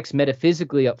complex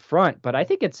metaphysically up front, but I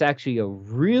think it's actually a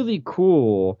really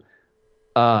cool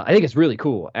I think it's really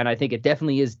cool, and I think it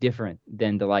definitely is different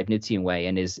than the Leibnizian way,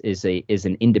 and is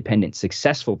an independent,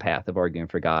 successful path of arguing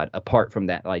for God, apart from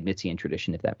that Leibnizian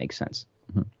tradition, if that makes sense.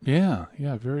 Yeah,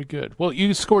 very good. Well,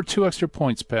 you scored 2 extra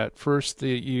points, Pat. First,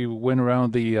 you went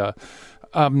around the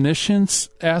omniscience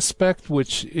aspect,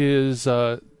 which is,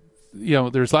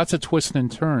 there's lots of twists and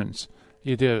turns.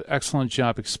 You did an excellent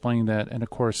job explaining that, and of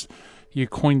course, you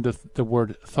coined the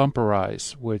word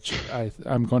thumperize, which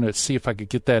I'm going to see if I could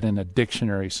get that in a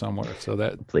dictionary somewhere. So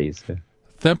that Please.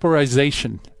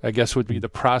 Temporization, I guess, would be the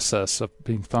process of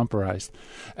being thumperized.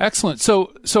 Excellent.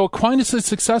 So Aquinas is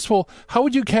successful. How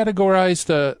would you categorize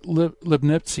the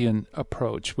Leibnizian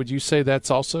approach? Would you say that's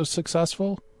also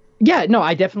successful? Yeah, no,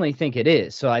 I definitely think it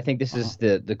is. So I think this is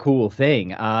the cool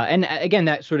thing. And again,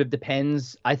 that sort of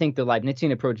depends. I think the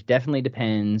Leibnizian approach definitely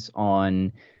depends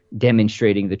on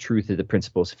demonstrating the truth of the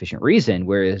principle of sufficient reason,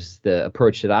 whereas the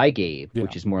approach that I gave,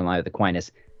 which is more in line with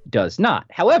Aquinas, does not.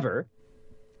 However,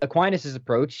 Aquinas'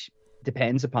 approach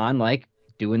depends upon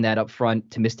doing that upfront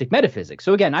Thomistic metaphysics.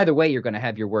 So again, either way, you're going to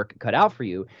have your work cut out for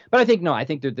you. But I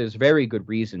think that there's very good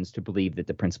reasons to believe that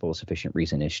the principle of sufficient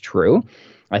reason is true.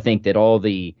 I think that all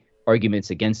the arguments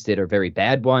against it are very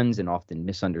bad ones and often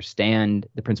misunderstand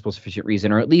the principle of sufficient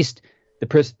reason, or at least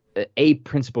a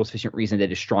principle of sufficient reason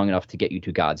that is strong enough to get you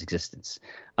to God's existence.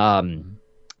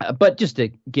 But just to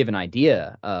give an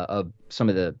idea of some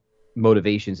of the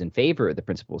motivations in favor of the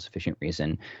principle of sufficient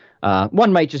reason,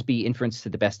 one might just be inference to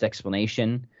the best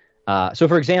explanation. So,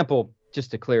 for example, just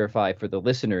to clarify for the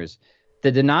listeners,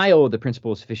 the denial of the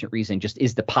principle of sufficient reason just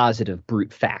is the positive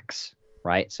brute facts,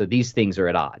 right? So these things are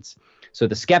at odds. So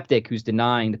the skeptic who's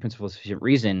denying the principle of sufficient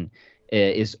reason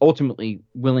is ultimately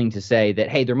willing to say that,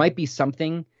 hey, there might be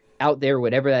something out there,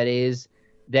 whatever that is,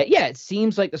 that, it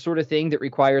seems like the sort of thing that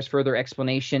requires further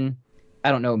explanation.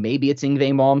 I don't know, maybe it's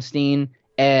Yngwie Malmsteen,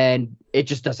 and it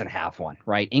just doesn't have one,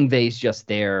 right? Yngwie's just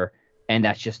there, and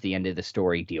that's just the end of the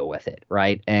story. Deal with it,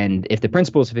 right? And if the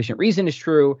principle of sufficient reason is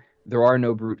true, there are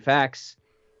no brute facts,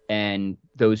 and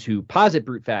those who posit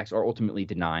brute facts are ultimately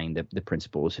denying the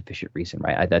principle of sufficient reason,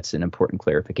 right? That's an important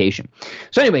clarification.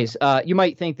 So anyways, you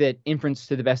might think that inference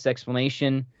to the best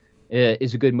explanation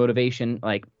is a good motivation.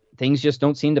 Things just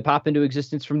don't seem to pop into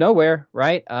existence from nowhere,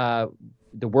 right?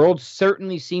 The world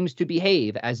certainly seems to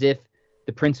behave as if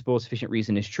the principle of sufficient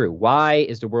reason is true. Why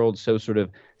is the world so sort of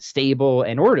stable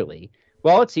and orderly?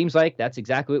 Well, it seems like that's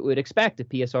exactly what we would expect if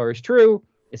PSR is true.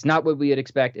 It's not what we would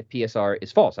expect if PSR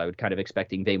is false. I would kind of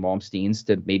expect Yngwie Malmsteens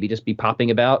to maybe just be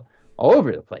popping about all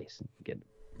over the place and get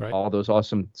all those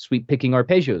awesome sweep picking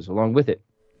arpeggios along with it.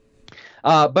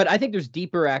 But I think there's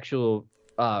deeper actual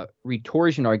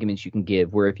retorsion arguments you can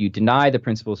give, where if you deny the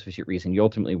principle of sufficient reason, you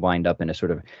ultimately wind up in a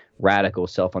sort of radical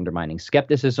self-undermining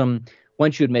skepticism.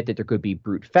 Once you admit that there could be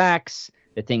brute facts,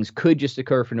 that things could just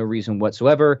occur for no reason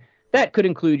whatsoever, that could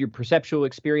include your perceptual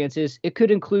experiences. It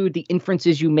could include the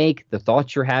inferences you make, the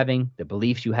thoughts you're having, the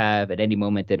beliefs you have at any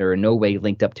moment that are in no way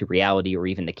linked up to reality or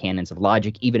even the canons of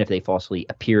logic, even if they falsely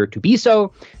appear to be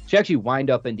so. So you actually wind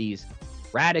up in these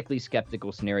radically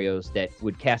skeptical scenarios that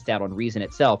would cast doubt on reason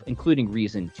itself, including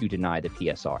reason to deny the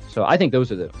PSR. So I think those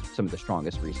are some of the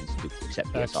strongest reasons to accept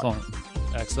PSR.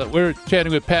 Excellent. We're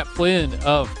chatting with Pat Flynn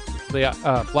of the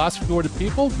Philosophy for the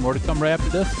People. More to come right after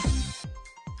this.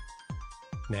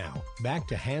 Now, back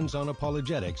to Hands-On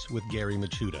Apologetics with Gary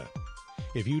Michuta.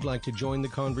 If you'd like to join the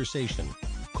conversation,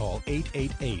 call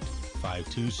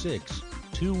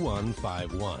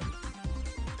 888-526-2151.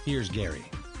 Here's Gary.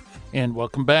 And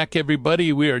welcome back,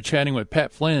 everybody. We are chatting with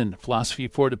Pat Flynn, Philosophy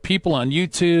for the People on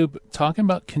YouTube, talking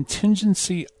about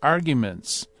contingency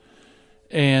arguments.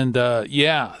 And, you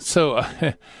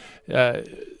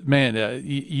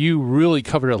really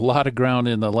covered a lot of ground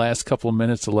in the last couple of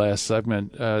minutes of the last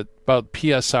segment about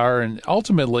PSR. And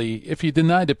ultimately, if you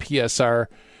deny the PSR,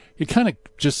 you're kind of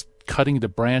just cutting the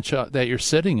branch that you're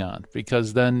sitting on,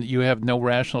 because then you have no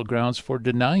rational grounds for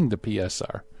denying the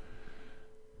PSR.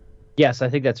 Yes, I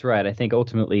think that's right. I think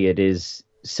ultimately it is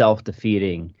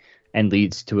self-defeating and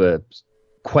leads to a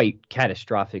quite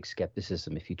catastrophic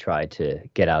skepticism if you try to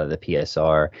get out of the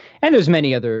PSR. And there's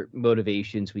many other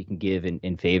motivations we can give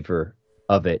in favor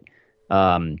of it,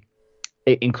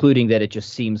 including that it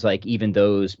just seems like even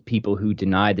those people who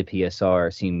deny the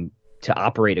PSR seem to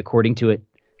operate according to it,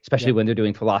 especially when they're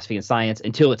doing philosophy and science,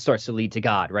 until it starts to lead to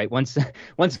God, right? Once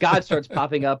God starts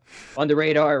popping up on the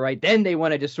radar, right, then they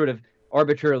want to just sort of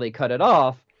arbitrarily cut it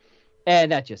off.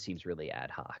 And that just seems really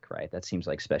ad hoc, right? That seems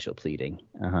like special pleading.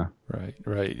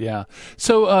 Right, yeah.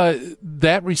 So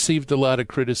that received a lot of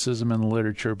criticism in the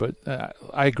literature, but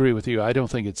I agree with you. I don't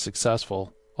think it's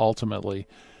successful, ultimately.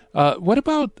 What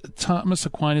about Thomas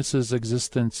Aquinas'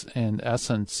 existence and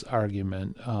essence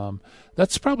argument?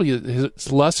 That's probably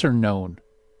his lesser known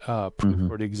proof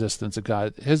for the existence of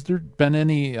God. Has there been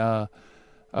any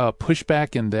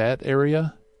pushback in that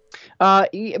area?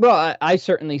 Well, I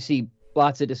certainly see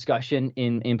lots of discussion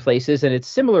in places, and it's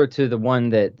similar to the one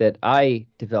that I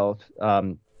developed.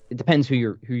 It depends who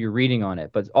you're reading on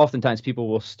it, but oftentimes people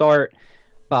will start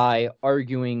by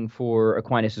arguing for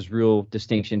Aquinas' real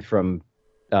distinction from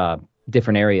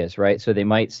different areas, right? So they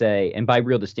might say, and by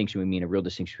real distinction we mean a real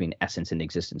distinction between essence and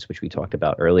existence, which we talked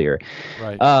about earlier.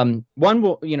 Right.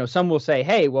 Some will say,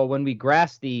 hey, well, when we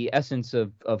grasp the essence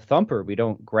of Thumper, we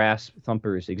don't grasp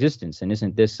Thumper's existence, and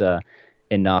isn't this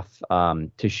enough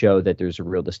to show that there's a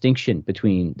real distinction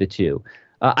between the two?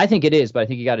 I think it is, but I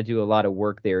think you got to do a lot of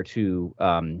work there to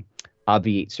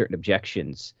obviate certain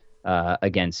objections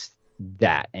against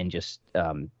that, and just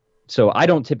so I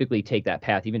don't typically take that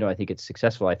path, even though I think it's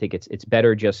successful. I think it's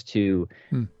better just to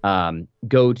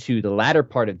go to the latter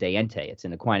part of De Ente. It's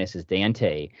in Aquinas' De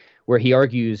Ente, where he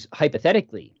argues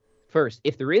hypothetically, first,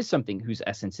 if there is something whose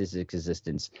essence is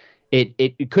existence,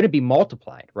 it couldn't be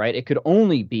multiplied, right? It could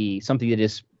only be something that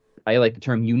is, I like the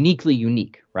term, uniquely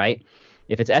unique, right?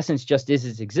 If its essence just is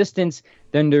its existence,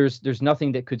 then there's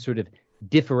nothing that could sort of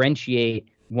differentiate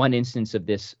one instance of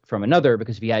this from another,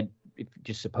 because if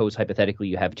just suppose hypothetically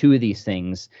you have two of these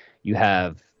things, you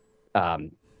have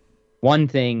one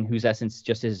thing whose essence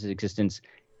just is its existence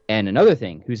and another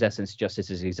thing whose essence just is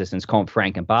its existence, call them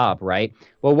Frank and Bob, right?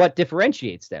 Well, what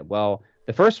differentiates them? Well,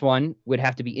 the first one would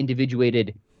have to be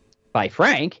individuated by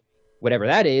Frank, whatever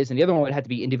that is, and the other one would have to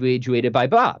be individuated by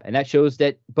Bob. And that shows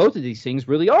that both of these things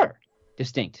really are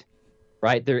distinct,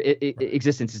 right? Their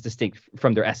existence is distinct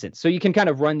from their essence. So you can kind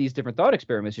of run these different thought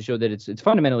experiments to show that it's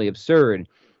fundamentally absurd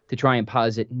to try and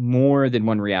posit more than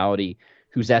one reality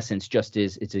whose essence just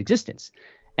is its existence.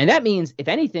 And that means if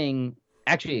anything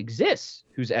actually exists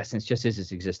whose essence just is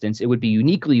its existence, it would be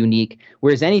uniquely unique,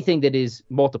 whereas anything that is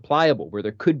multipliable, where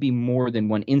there could be more than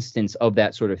one instance of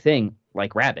that sort of thing,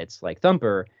 like rabbits, like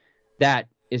Thumper, that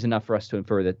is enough for us to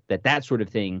infer that sort of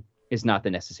thing is not the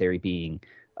necessary being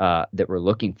that we're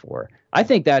looking for. I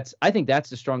think that's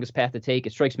the strongest path to take.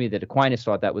 It strikes me that Aquinas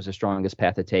thought that was the strongest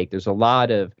path to take. There's a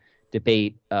lot of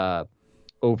debate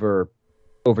over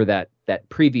that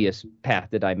previous path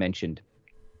that I mentioned.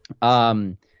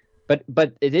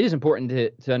 But it is important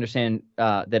to understand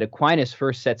that Aquinas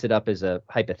first sets it up as a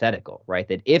hypothetical, right?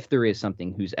 That if there is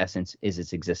something whose essence is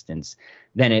its existence,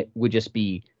 then it would just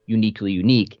be uniquely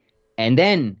unique. And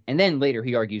then later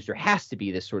he argues there has to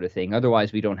be this sort of thing.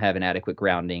 Otherwise, we don't have an adequate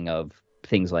grounding of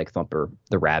things like Thumper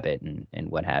the rabbit and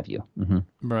what have you.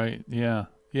 Mm-hmm. Right. Yeah.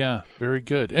 Yeah. Very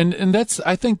good. And that's,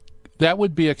 I think that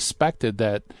would be expected,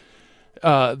 that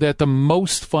the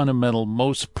most fundamental,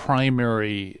 most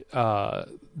primary,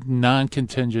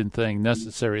 non-contingent thing,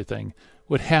 necessary thing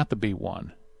would have to be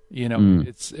one. You know,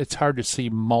 it's hard to see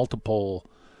multiple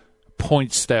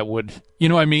points that would, you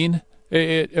know what I mean?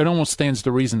 It almost stands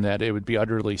to reason that it would be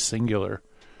utterly singular.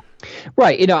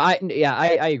 Right. You know,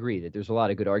 I agree that there's a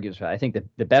lot of good arguments for that. I think that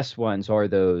the best ones are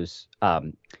those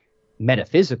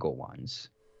metaphysical ones,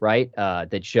 right?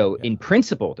 That show in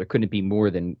principle there couldn't be more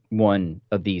than one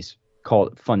of these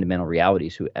called fundamental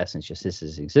realities whose essence just is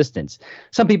its existence.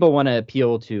 Some people want to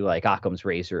appeal to like Occam's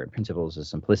razor and principles of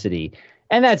simplicity,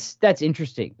 and that's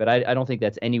interesting, but I don't think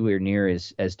that's anywhere near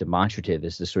as demonstrative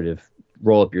as to sort of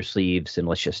roll up your sleeves and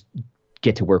let's just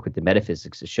get to work with the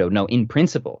metaphysics to show, no, in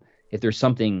principle, if there's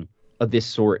something of this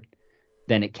sort,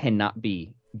 then it cannot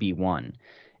be one.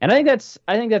 And I think that's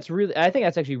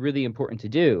actually really important to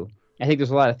do. I think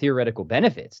there's a lot of theoretical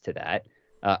benefits to that.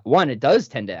 One, it does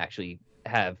tend to actually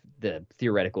have the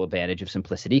theoretical advantage of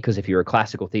simplicity, because if you're a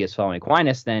classical theist following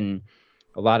Aquinas, then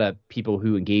a lot of people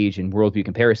who engage in worldview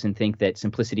comparison think that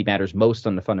simplicity matters most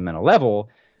on the fundamental level.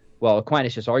 Well,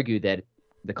 Aquinas just argued that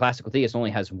the classical theist only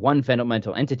has one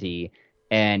fundamental entity,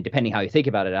 and depending how you think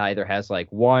about it, it either has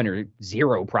like 1 or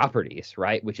 0 properties,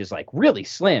 right? Which is like really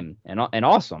slim and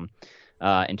awesome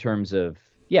in terms of,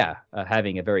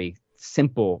 having a very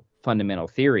simple fundamental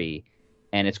theory.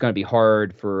 And it's going to be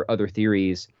hard for other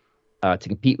theories to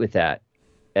compete with that,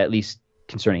 at least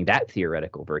concerning that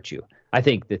theoretical virtue. I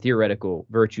think the theoretical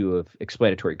virtue of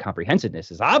explanatory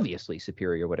comprehensiveness is obviously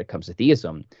superior when it comes to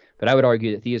theism, but I would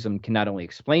argue that theism can not only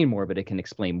explain more, but it can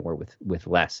explain more with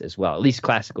less as well, at least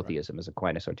classical theism as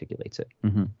Aquinas articulates it.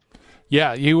 Mm-hmm.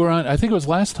 Yeah, you were on, I think it was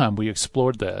last time we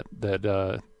explored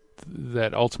that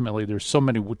ultimately there's so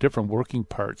many different working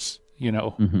parts, you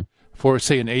know, for,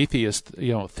 say, an atheist,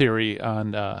 you know, theory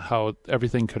on how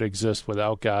everything could exist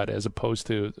without God, as opposed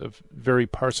to a very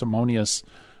parsimonious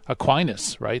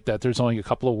Aquinas, right? That there's only a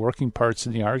couple of working parts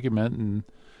in the argument, and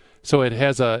so it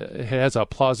has a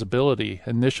plausibility,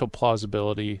 initial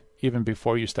plausibility, even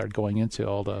before you start going into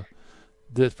all the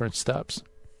different steps.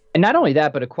 And not only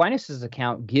that, but Aquinas'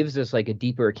 account gives us like a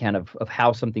deeper account of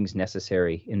how something's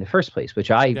necessary in the first place,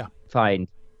 which I find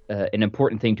an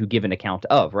important thing to give an account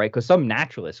of, right? Because some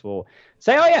naturalists will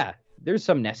say, oh yeah, there's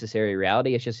some necessary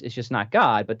reality. It's just not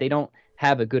God, but they don't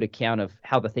have a good account of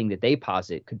how the thing that they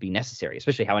posit could be necessary,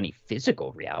 especially how any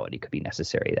physical reality could be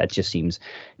necessary. That just seems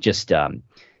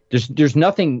there's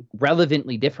nothing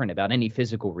relevantly different about any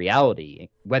physical reality,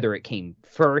 whether it came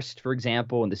first, for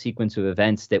example, in the sequence of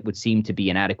events that would seem to be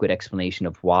an adequate explanation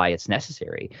of why it's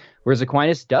necessary. Whereas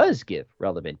Aquinas does give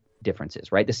relevant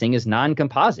differences, right? This thing is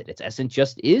non-composite. Its essence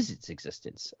just is its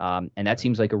existence. And that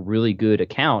seems like a really good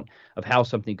account of how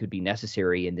something could be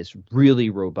necessary in this really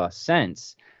robust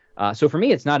sense. So for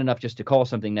me, it's not enough just to call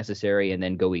something necessary and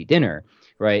then go eat dinner,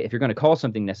 right? If you're going to call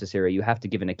something necessary, you have to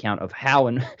give an account of how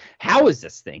is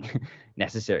this thing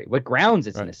necessary? What grounds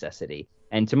its necessity?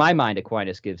 And to my mind,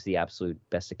 Aquinas gives the absolute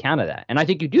best account of that. And I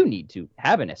think you do need to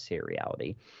have a necessary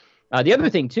reality. The other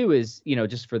thing too is,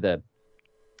 just for the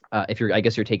if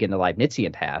you're taking the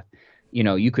Leibnizian path,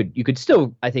 you could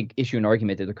still, I think, issue an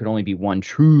argument that there could only be one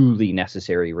truly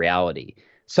necessary reality.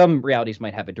 Some realities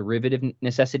might have a derivative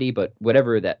necessity, but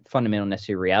whatever that fundamental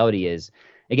necessary reality is,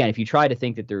 again, if you try to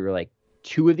think that there are like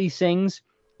two of these things,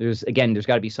 there's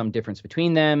got to be some difference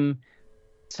between them,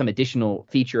 some additional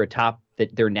feature atop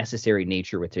that their necessary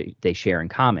nature which they share in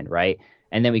common, right?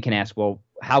 And then we can ask, well,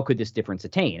 how could this difference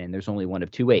attain? And there's only one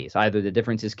of two ways. Either the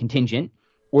difference is contingent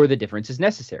or the difference is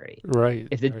necessary. Right.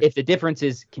 If the difference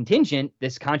is contingent,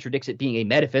 this contradicts it being a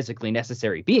metaphysically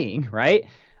necessary being, right?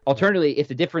 Alternatively, if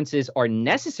the differences are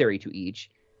necessary to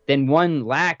each, then one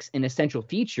lacks an essential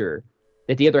feature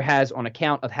that the other has on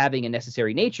account of having a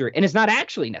necessary nature and is not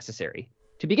actually necessary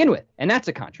to begin with. And that's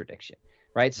a contradiction,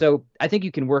 right? So I think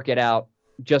you can work it out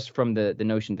just from the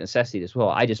notion of necessity as well.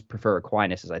 I just prefer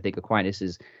Aquinas, as I think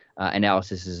Aquinas'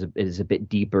 analysis is a bit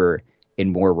deeper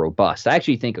and more robust. I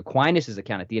actually think Aquinas'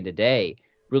 account at the end of the day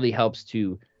really helps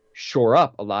to shore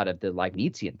up a lot of the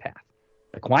Leibnizian path.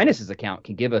 Aquinas' account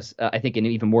can give us, I think, an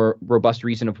even more robust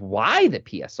reason of why the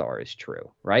PSR is true,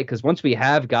 right? Because once we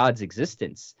have God's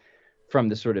existence from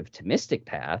the sort of Thomistic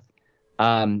path,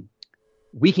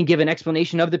 we can give an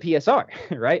explanation of the PSR,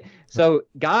 right? So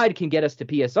God can get us to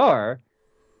PSR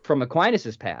from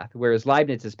Aquinas' path, whereas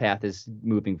Leibniz's path is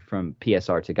moving from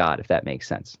PSR to God, if that makes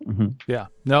sense. Mm-hmm. Yeah,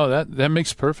 no, that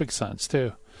makes perfect sense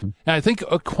too. And I think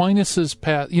Aquinas'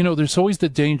 path, there's always the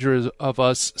danger of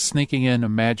us sneaking in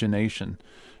imagination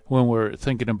when we're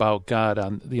thinking about God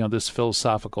on, this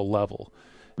philosophical level.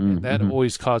 Mm-hmm. And that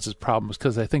always causes problems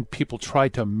because I think people try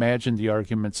to imagine the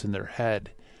arguments in their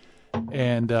head.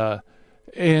 And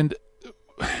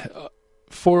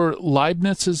for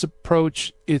Leibniz's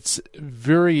approach, it's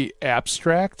very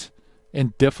abstract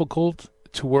and difficult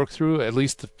to work through, at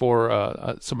least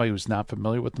for somebody who's not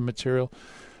familiar with the material.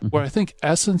 Where I think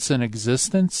essence and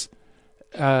existence,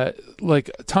 like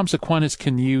Thomas Aquinas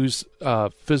can use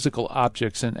physical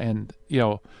objects and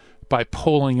by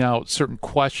pulling out certain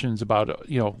questions about,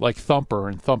 like thumper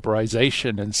and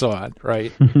thumperization and so on,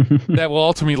 right? That will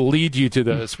ultimately lead you to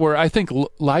this. Where I think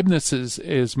Leibniz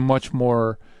is much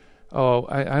more,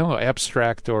 I don't know,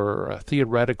 abstract or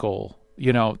theoretical,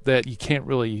 that you can't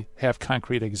really have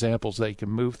concrete examples that you can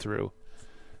move through.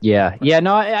 Yeah.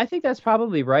 No, I think that's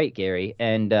probably right, Gary.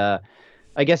 And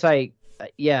I guess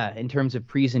in terms of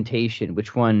presentation,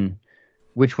 which one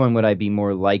would I be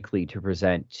more likely to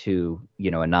present to,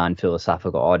 a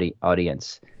non-philosophical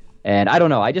audience? And I don't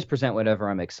know. I just present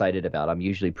whatever I'm excited about. I'm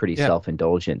usually pretty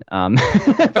self-indulgent.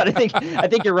 But I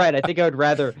think you're right. I think I would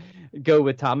rather go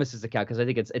with Thomas's account because I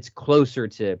think it's closer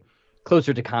to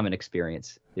common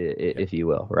experience, if you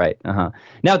will, right? Now,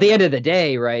 at the end of the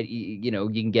day, right, you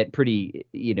can get pretty,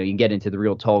 you can get into the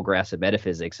real tall grass of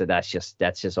metaphysics, so that's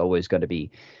just always going to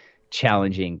be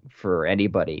challenging for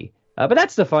anybody. But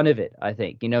that's the fun of it, I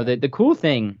think. The cool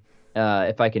thing,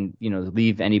 if I can,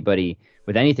 leave anybody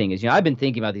with anything, is I've been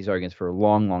thinking about these arguments for a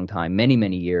long, long time, many,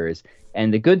 many years.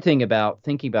 And the good thing about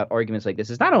thinking about arguments like this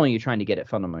is not only you're trying to get at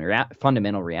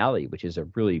fundamental reality, which is a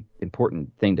really important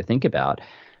thing to think about,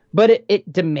 but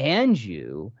it demands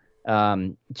you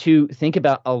to think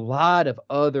about a lot of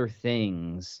other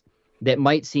things that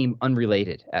might seem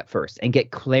unrelated at first and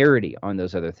get clarity on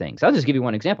those other things. I'll just give you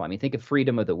one example. Think of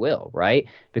freedom of the will, right?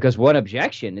 Because one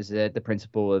objection is that the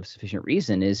principle of sufficient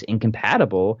reason is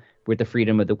incompatible with the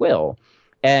freedom of the will.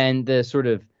 And the sort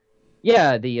of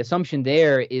Yeah, the assumption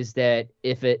there is that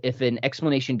if an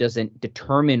explanation doesn't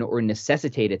determine or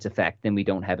necessitate its effect, then we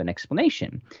don't have an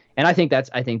explanation. And I think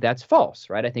that's false,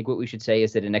 right? I think what we should say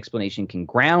is that an explanation can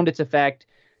ground its effect,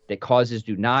 that causes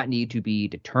do not need to be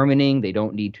determining, they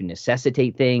don't need to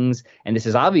necessitate things. And this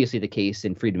is obviously the case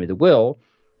in freedom of the will,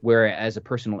 where as a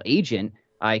personal agent,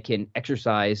 I can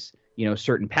exercise,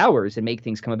 certain powers and make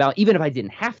things come about, even if I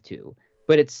didn't have to.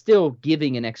 But it's still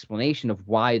giving an explanation of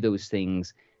why those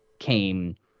things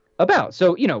came about.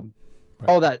 So,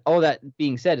 right. all that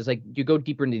being said, is like you go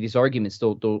deeper into these arguments,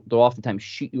 they'll oftentimes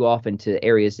shoot you off into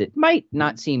areas that might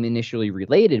not seem initially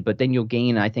related, but then you'll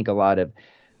gain, I think, a lot of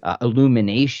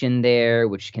illumination there,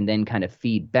 which can then kind of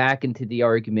feed back into the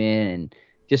argument. And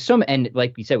just and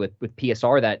like you said, with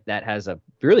PSR, that has a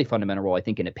really fundamental role, I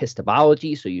think, in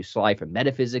epistemology. So you slide from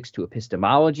metaphysics to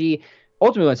epistemology.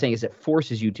 Ultimately, what I'm saying is it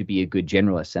forces you to be a good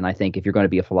generalist. And I think if you're going to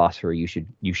be a philosopher, you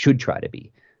should try to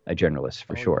be a generalist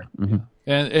for sure. Mm-hmm.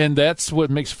 And that's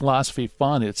what makes philosophy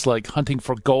fun. It's like hunting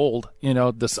for gold,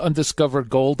 this undiscovered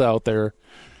gold out there,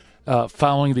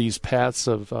 following these paths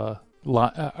of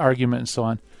argument and so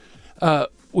on.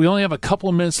 We only have a couple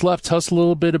of minutes left. Tell us a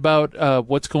little bit about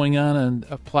what's going on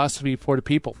in philosophy for the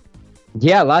people.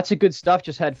 Yeah, lots of good stuff.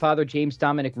 Just had Father James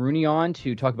Dominic Rooney on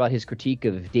to talk about his critique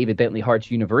of David Bentley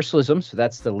Hart's universalism. So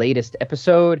that's the latest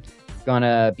episode.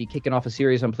 Gonna be kicking off a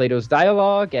series on Plato's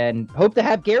Dialogue, and hope to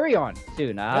have Gary on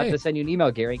soon. I'll have to send you an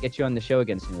email, Gary, and get you on the show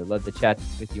again soon. I'd love to chat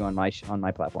with you on my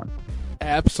platform.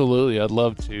 Absolutely, I'd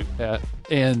love to, Pat.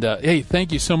 And hey,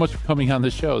 thank you so much for coming on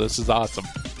the show. This is awesome.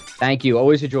 Thank you.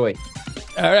 Always a joy.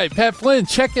 All right, Pat Flynn,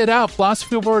 check it out.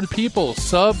 Philosophy for the People.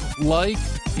 Sub, like,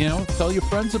 tell your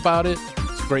friends about it.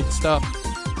 It's great stuff.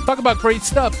 Talk about great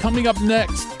stuff coming up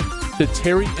next. The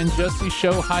Terry and Jesse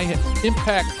Show, High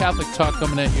Impact Catholic Talk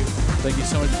coming at you. Thank you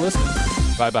so much for listening.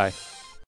 Bye-bye.